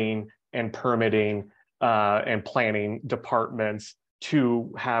building and permitting and planning departments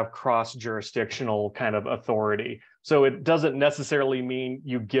to have cross-jurisdictional kind of authority. So it doesn't necessarily mean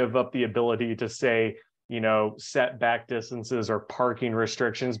you give up the ability to say, setback distances or parking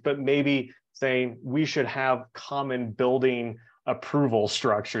restrictions, but maybe saying we should have common building approval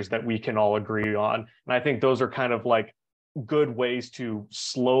structures that we can all agree on. And I think those are kind of like good ways to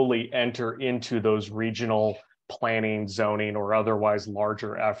slowly enter into those regional planning, zoning, or otherwise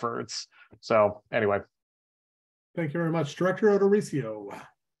larger efforts. So anyway. Thank you very much. Director O'Dorisio.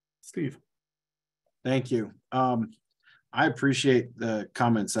 Steve. Thank you. I appreciate the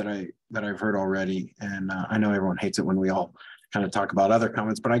comments that I've heard already. And I know everyone hates it when we all kind of talk about other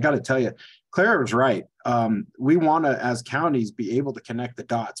comments, but I got to tell you, Clara was right. We want to, as counties, be able to connect the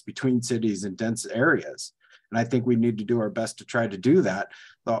dots between cities and dense areas. And I think we need to do our best to try to do that.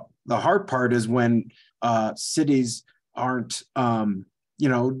 The hard part is when cities aren't,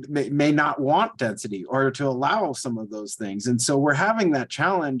 may not want density or to allow some of those things. And so we're having that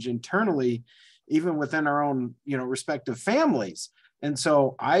challenge internally, even within our own, respective families. And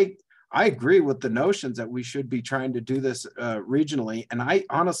so I agree with the notions that we should be trying to do this regionally. And I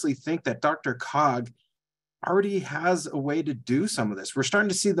honestly think that DRCOG already has a way to do some of this. We're starting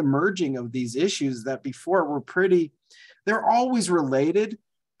to see the merging of these issues that before were they're always related,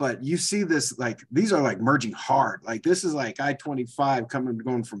 but you see this, these are merging hard. Like this is like I-25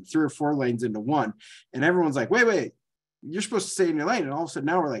 going from 3 or 4 lanes into one. And everyone's like, wait, you're supposed to stay in your lane. And all of a sudden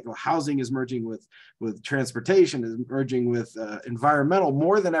now we're like, well, housing is merging with transportation, is merging with environmental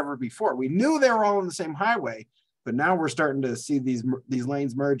more than ever before. We knew they were all on the same highway, but now we're starting to see these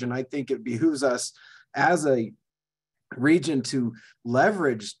lanes merge. And I think it behooves us as a region to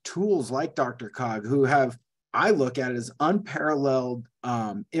leverage tools like DRCOG, who have, I look at it as unparalleled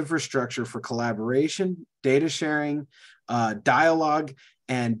infrastructure for collaboration, data sharing, dialogue,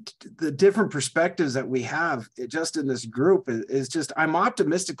 and the different perspectives that we have just in this group is just, I'm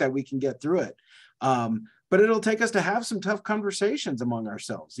optimistic that we can get through it. But it'll take us to have some tough conversations among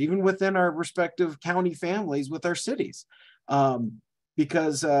ourselves, even within our respective county families with our cities,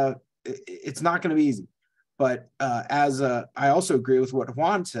 because it's not going to be easy. But I also agree with what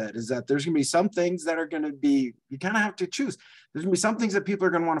Juan said, is that there's going to be some things that are going to be, you kind of have to choose. There's going to be some things that people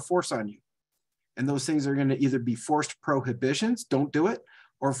are going to want to force on you. And those things are going to either be forced prohibitions, don't do it,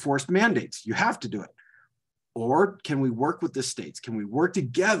 or forced mandates, you have to do it. Or can we work with the states? Can we work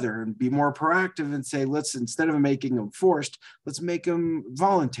together and be more proactive and say, let's, instead of making them forced, let's make them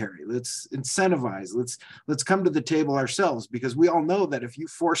voluntary. Let's incentivize. Let's come to the table ourselves, because we all know that if you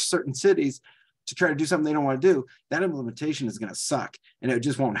force certain cities to try to do something they don't want to do, that implementation is going to suck and it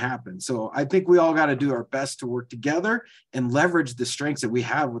just won't happen. So I think we all got to do our best to work together and leverage the strengths that we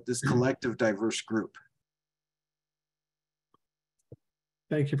have with this collective diverse group.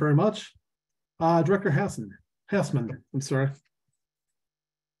 Thank you very much. Director Hassman, I'm sorry.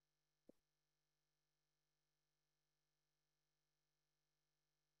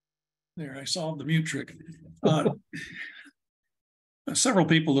 There, I solved the mute trick. Several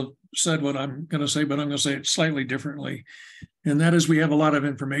people have said what I'm going to say, but I'm going to say it slightly differently. And that is, we have a lot of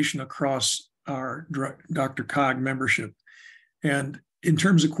information across our DRCOG membership. And in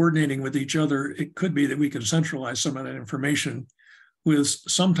terms of coordinating with each other, it could be that we could centralize some of that information with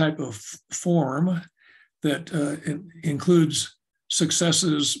some type of form that includes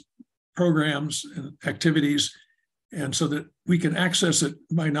successes, programs, and activities, and so that we can access it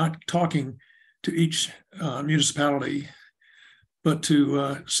by not talking to each municipality, but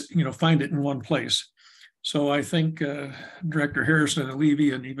to find it in one place. So I think Director Harrison and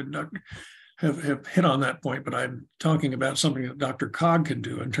Levy and even Dr. have hit on that point, but I'm talking about something that DRCOG can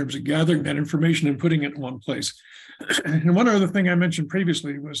do in terms of gathering that information and putting it in one place. And one other thing I mentioned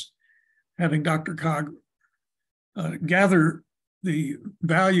previously was having DRCOG gather the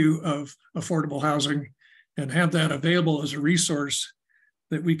value of affordable housing and have that available as a resource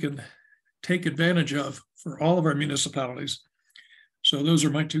that we can take advantage of for all of our municipalities. So those are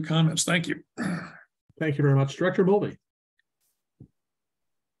my two comments. Thank you. Thank you very much. Director Mulvey.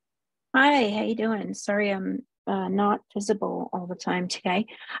 Hi, how you doing? Sorry, I'm not visible all the time today.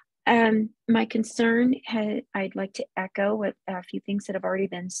 My concern, I'd like to echo what a few things that have already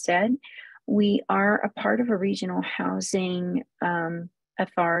been said. We are a part of a regional housing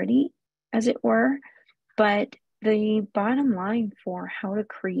authority, as it were, but the bottom line for how to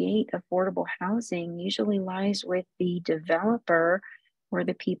create affordable housing usually lies with the developer or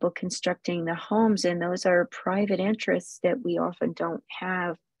the people constructing the homes, and those are private interests that we often don't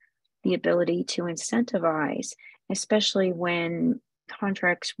have the ability to incentivize, especially when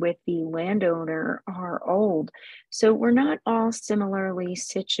contracts with the landowner are old. So we're not all similarly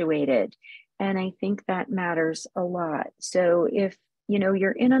situated. And I think that matters a lot. So if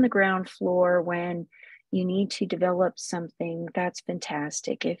you're in on the ground floor when you need to develop something, that's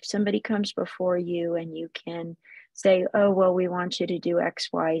fantastic. If somebody comes before you and you can say, oh, well, we want you to do X,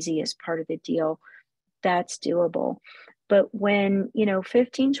 Y, Z as part of the deal, that's doable. But when,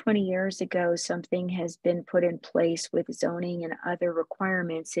 15, 20 years ago, something has been put in place with zoning and other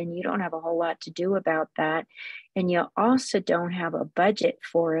requirements, and you don't have a whole lot to do about that, and you also don't have a budget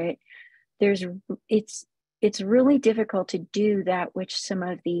for it, it's really difficult to do that which some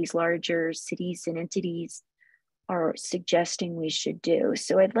of these larger cities and entities are suggesting we should do.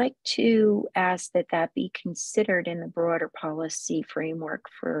 So I'd like to ask that be considered in the broader policy framework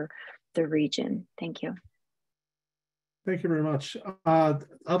for the region. Thank you. Thank you very much. I'd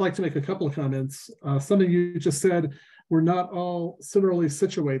like to make a couple of comments. Something you just said, we're not all similarly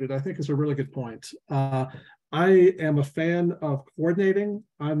situated, I think is a really good point. I am a fan of coordinating.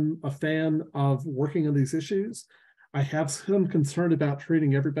 I'm a fan of working on these issues. I have some concern about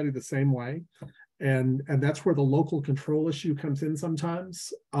treating everybody the same way. And that's where the local control issue comes in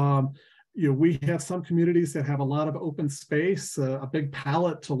sometimes. We have some communities that have a lot of open space, a big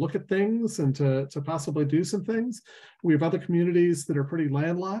palette to look at things and to possibly do some things. We have other communities that are pretty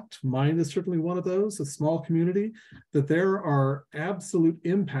landlocked. Mine is certainly one of those, a small community, that there are absolute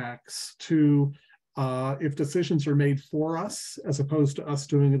impacts to if decisions are made for us, as opposed to us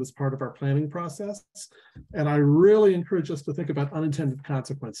doing it as part of our planning process. And I really encourage us to think about unintended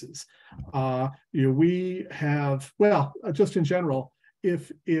consequences. We have, just in general,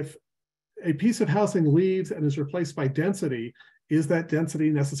 if a piece of housing leaves and is replaced by density, is that density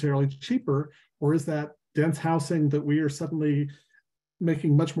necessarily cheaper, or is that dense housing that we are suddenly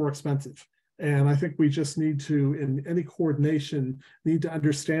making much more expensive? And I think we just need to, in any coordination, need to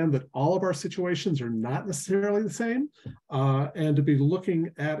understand that all of our situations are not necessarily the same, and to be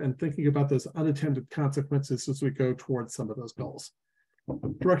looking at and thinking about those unintended consequences as we go towards some of those goals.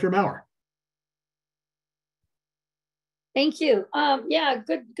 Director Maurer. Thank you. Yeah,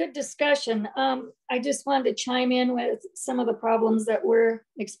 good discussion. I just wanted to chime in with some of the problems that we're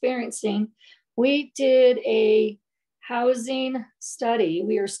experiencing. We did a housing study.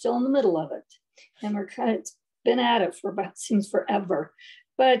 We are still in the middle of it, and it's been at it for about, seems forever.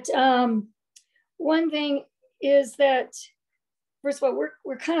 But one thing is that, first of all,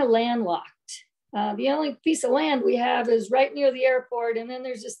 we're kind of landlocked. The only piece of land we have is right near the airport, and then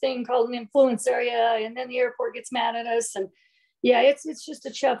there's this thing called an influence area, and then the airport gets mad at us, and yeah, it's just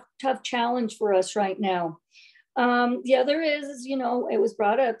a tough challenge for us right now. The other is, it was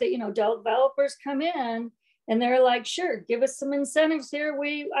brought up that developers come in and they're like, sure, give us some incentives here.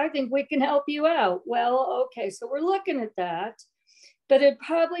 I think we can help you out. Well, okay, so we're looking at that, but it'd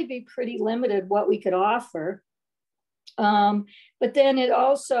probably be pretty limited what we could offer. But then it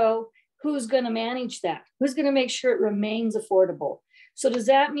also, who's going to manage that? Who's going to make sure it remains affordable? So does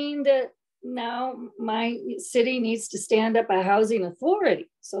that mean that now my city needs to stand up a housing authority?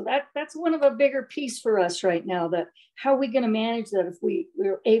 So that's one of a bigger piece for us right now, that how are we going to manage that if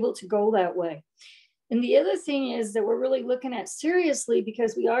we're able to go that way? And the other thing is that we're really looking at seriously,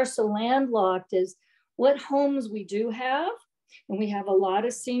 because we are so landlocked, is what homes we do have. And we have a lot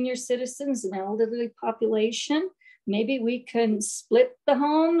of senior citizens and elderly population. Maybe we can split the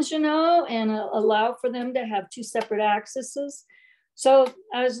homes, and allow for them to have two separate accesses. So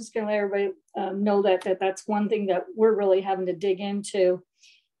I was just going to let everybody know that's one thing that we're really having to dig into.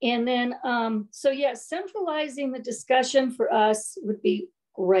 And then, so yeah, centralizing the discussion for us would be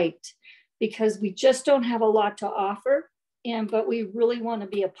great. because we just don't have a lot to offer, but we really want to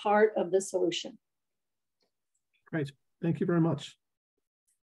be a part of the solution. Great, thank you very much.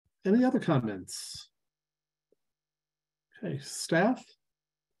 Any other comments? Okay, staff?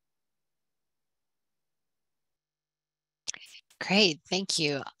 Great, thank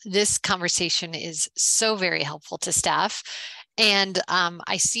you. This conversation is so very helpful to staff. And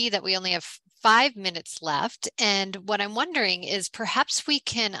I see that we only have 5 minutes left. And what I'm wondering is perhaps we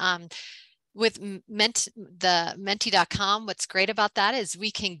can, with the menti.com, what's great about that is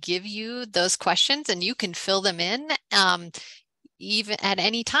we can give you those questions and you can fill them in even at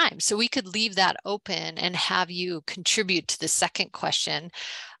any time. So we could leave that open and have you contribute to the second question.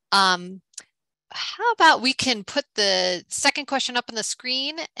 How about we can put the second question up on the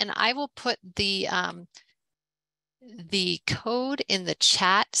screen, and I will put the code in the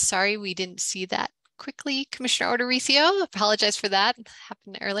chat. Sorry, we didn't see that quickly, Commissioner Ordoricio. Apologize for that. It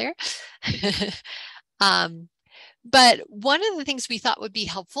happened earlier. But one of the things we thought would be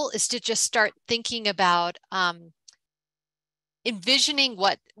helpful is to just start thinking about envisioning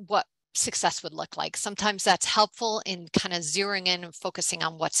what success would look like. Sometimes that's helpful in kind of zeroing in and focusing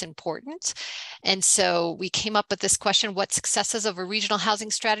on what's important. And so we came up with this question: what successes of a regional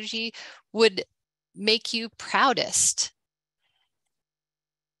housing strategy would make you proudest?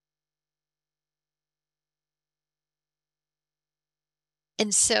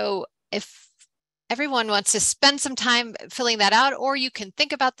 And so if everyone wants to spend some time filling that out, or you can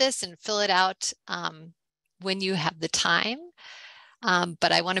think about this and fill it out when you have the time.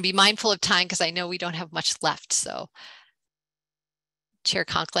 But I want to be mindful of time because I know we don't have much left. So Chair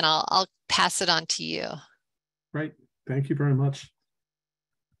Conklin, I'll pass it on to you. Right. Thank you very much.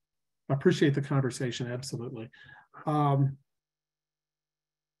 I appreciate the conversation. Absolutely. And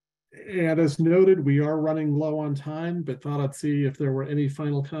as noted, we are running low on time, but thought I'd see if there were any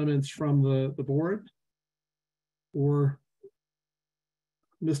final comments from the board. Or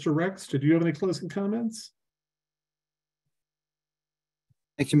Mr. Rex, did you have any closing comments?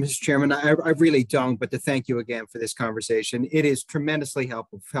 Thank you, Mr. Chairman. I really don't, but to thank you again for this conversation. It is tremendously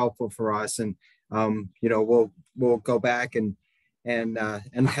helpful for us, and you know, we'll go back and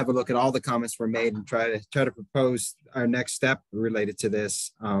have a look at all the comments were made and try to propose our next step related to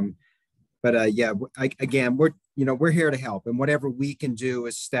this. Yeah, again, we're here to help, and whatever we can do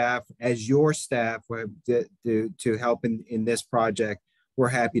as staff, as your staff, to help in this project, we're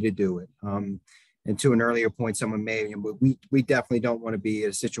happy to do it. And to an earlier point someone made, we definitely don't want to be in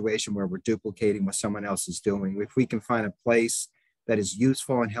a situation where we're duplicating what someone else is doing. If we can find a place that is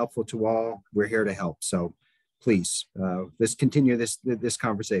useful and helpful to all, we're here to help. So please, let's continue this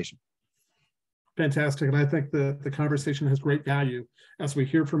conversation. Fantastic. And I think the conversation has great value as we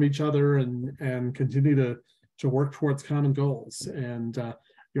hear from each other and continue to work towards common goals. And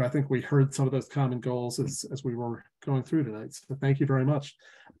I think we heard some of those common goals as we were going through tonight. So thank you very much.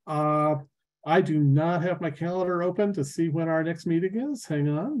 I do not have my calendar open to see when our next meeting is. Hang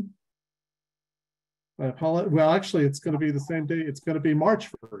on. I apologize. Well, actually, it's going to be the same day. It's going to be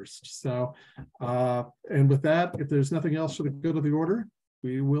March 1st. So, and with that, if there's nothing else for the good of the order,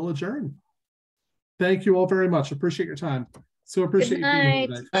 we will adjourn. Thank you all very much. Appreciate your time. So appreciate you being here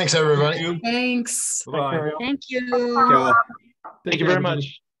today. Thanks, everybody. Thanks. Bye. Thank you. Thank you very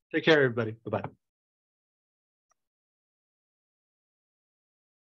much. Take care, everybody. Bye-bye.